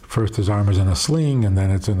 First his arm is in a sling, and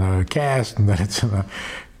then it's in a cast, and then it's in a...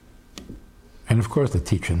 And of course the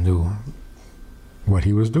teacher knew what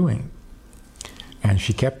he was doing. And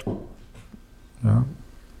she kept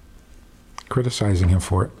criticizing him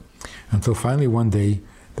for it, until finally one day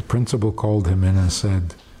the principal called him in and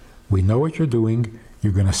said, "We know what you're doing.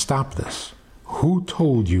 You're going to stop this. Who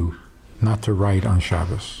told you not to write on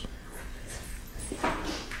Shabbos?"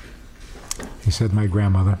 He said, "My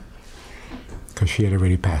grandmother," because she had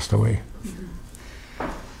already passed away.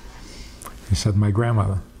 He said, "My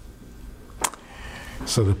grandmother."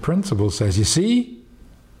 So the principal says, "You see,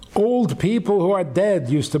 old people who are dead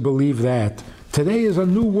used to believe that. Today is a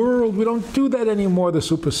new world. We don't do that anymore. The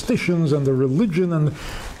superstitions and the religion, and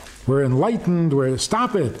we're enlightened.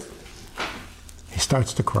 Stop it." He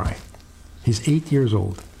starts to cry. He's 8 years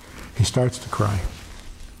old. He starts to cry.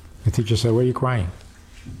 The teacher said, "Why are you crying?"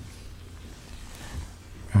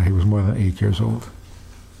 He was more than 8 years old.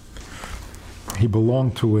 He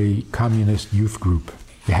belonged to a communist youth group.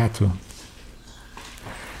 He had to.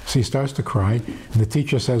 So he starts to cry, and the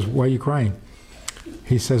teacher says, "Why are you crying?"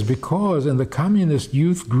 He says, "Because in the communist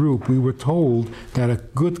youth group we were told that a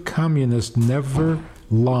good communist never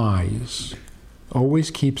lies,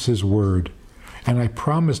 always keeps his word. And I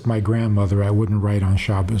promised my grandmother I wouldn't write on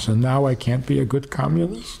Shabbos, and now I can't be a good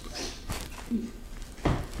communist."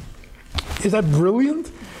 Is that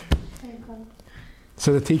brilliant?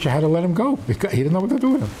 So the teacher had to let him go because he didn't know what to do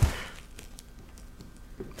with him.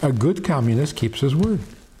 A good communist keeps his word.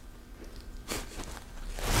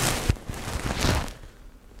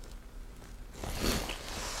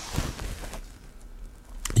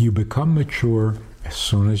 You become mature as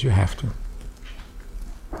soon as you have to.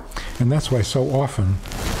 And that's why so often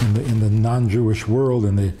in the non-Jewish world,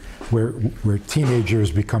 where teenagers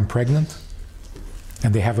become pregnant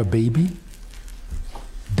and they have a baby,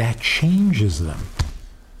 that changes them.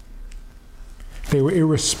 They were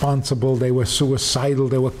irresponsible, they were suicidal,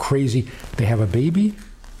 they were crazy. They have a baby,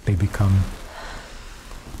 they become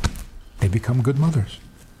good mothers.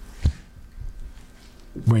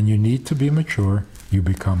 When you need to be mature, you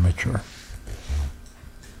become mature.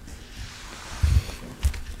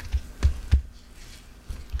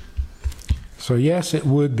 So yes, it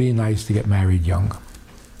would be nice to get married young.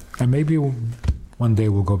 And maybe one day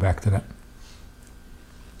we'll go back to that.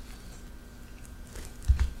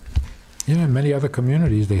 You know, in many other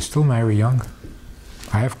communities, they still marry young.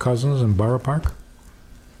 I have cousins in Borough Park.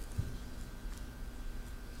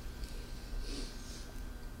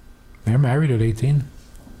 They're married at 18.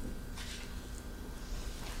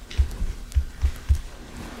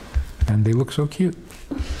 And they look so cute.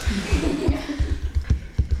 I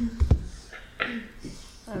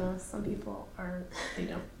don't know, some people they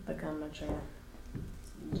don't become mature.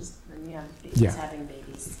 When you have Yeah. having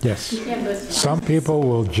babies. Yes. Some people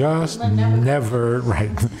will just never,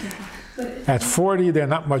 right. At 40, they're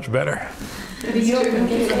not much better. But you don't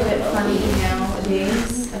think it's a bit funny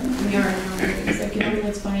nowadays? We are nowadays. Like, you don't think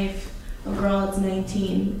it's funny if a girl that's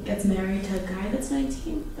 19 gets married to a guy that's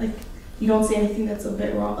 19? Like, you don't see anything that's a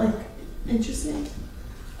bit wrong, like, interesting?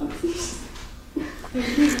 Like,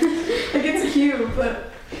 it's cute, but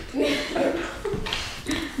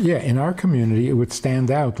Yeah, in our community, it would stand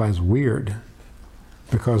out as weird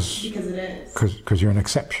because it is. Because you're an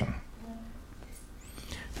exception.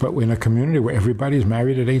 But in a community where everybody's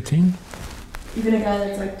married at 18, Even a guy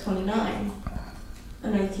that's like 29, a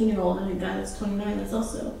 19-year-old and a guy that's 29, that's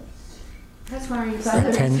also. That's why you a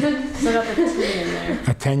 10, So got the teen in there.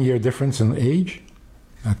 a 10-year difference in age,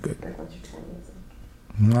 not good. Like once you're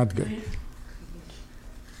 20. Not good.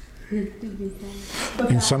 But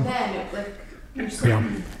In back some- then, it, like, you're so. Yeah.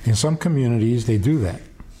 In some communities, they do that.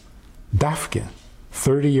 Dafke.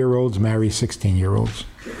 30-year-olds marry 16-year-olds.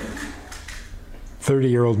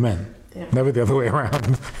 30-year-old men. Yeah. Never the other way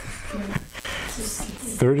around.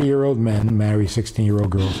 30-year-old men marry 16-year-old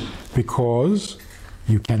girls because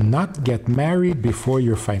you cannot get married before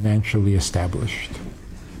you're financially established.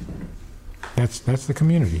 That's the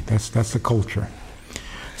community. That's the culture.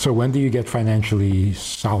 So when do you get financially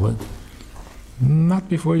solid? Not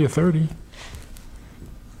before you're 30.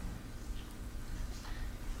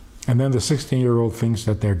 And then the 16-year-old thinks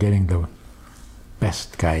that they're getting the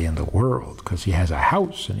best guy in the world because he has a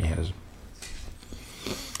house and he has...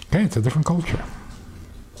 Okay, it's a different culture.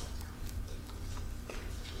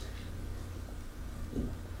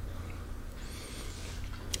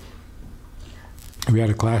 We had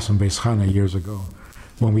a class in Beis Chana years ago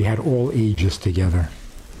when we had all ages together.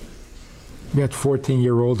 We had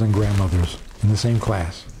 14-year-olds and grandmothers in the same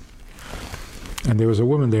class. And there was a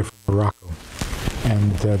woman there from Morocco.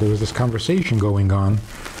 And there was this conversation going on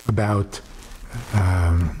about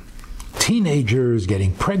teenagers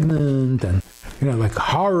getting pregnant and like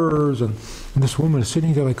horrors. And this woman is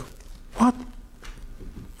sitting there like, what?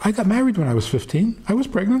 I got married when I was 15. I was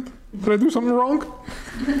pregnant. Did I do something wrong?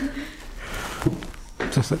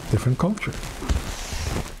 Just a different culture.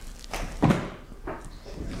 I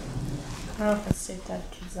don't know if it's safe to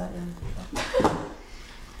have kids that young.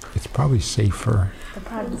 It's probably safer. They're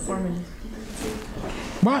probably formative.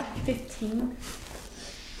 What? 15?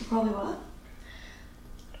 Probably what?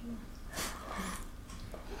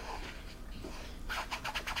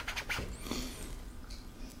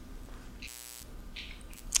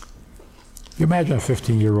 You imagine a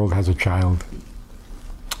 15-year-old has a child.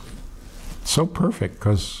 So perfect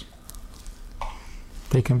because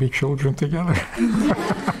they can be children together.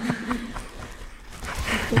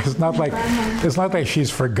 It's not like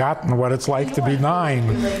she's forgotten what it's like to be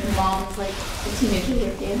 9. Like mom's like a teenager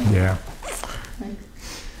with you. Yeah.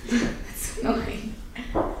 Okay.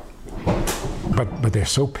 But they're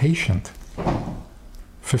so patient.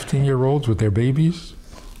 15-year-olds with their babies,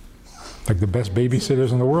 like the best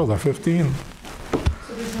babysitters in the world are 15.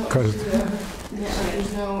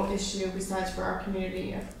 There's no issue besides for our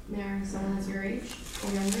community of marrying someone that's your age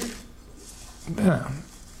or younger? Yeah.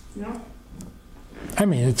 No? I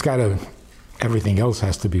mean, everything else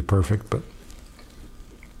has to be perfect, but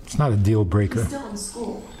it's not a deal breaker. He's still in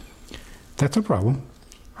school. That's a problem.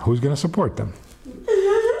 Who's going to support them?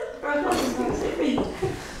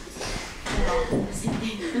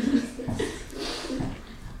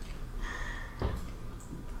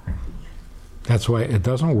 That's why it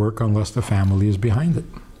doesn't work unless the family is behind it.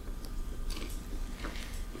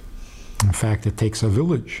 In fact, it takes a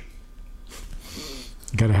village.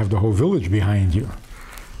 You got to have the whole village behind you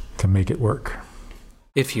to make it work.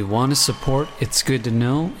 If you want to support It's Good to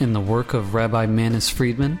Know in the work of Rabbi Manis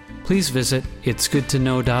Friedman, please visit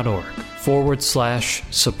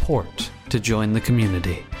itsgoodtoknow.org/support to join the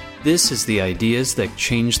community. This is the Ideas That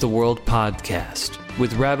Change the World podcast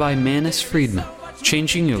with Rabbi Manis Friedman,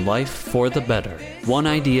 changing your life for the better, one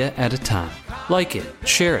idea at a time. Like it,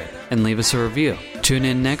 share it, and leave us a review. Tune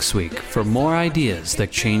in next week for more ideas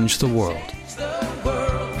that change the world.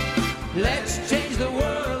 Let's change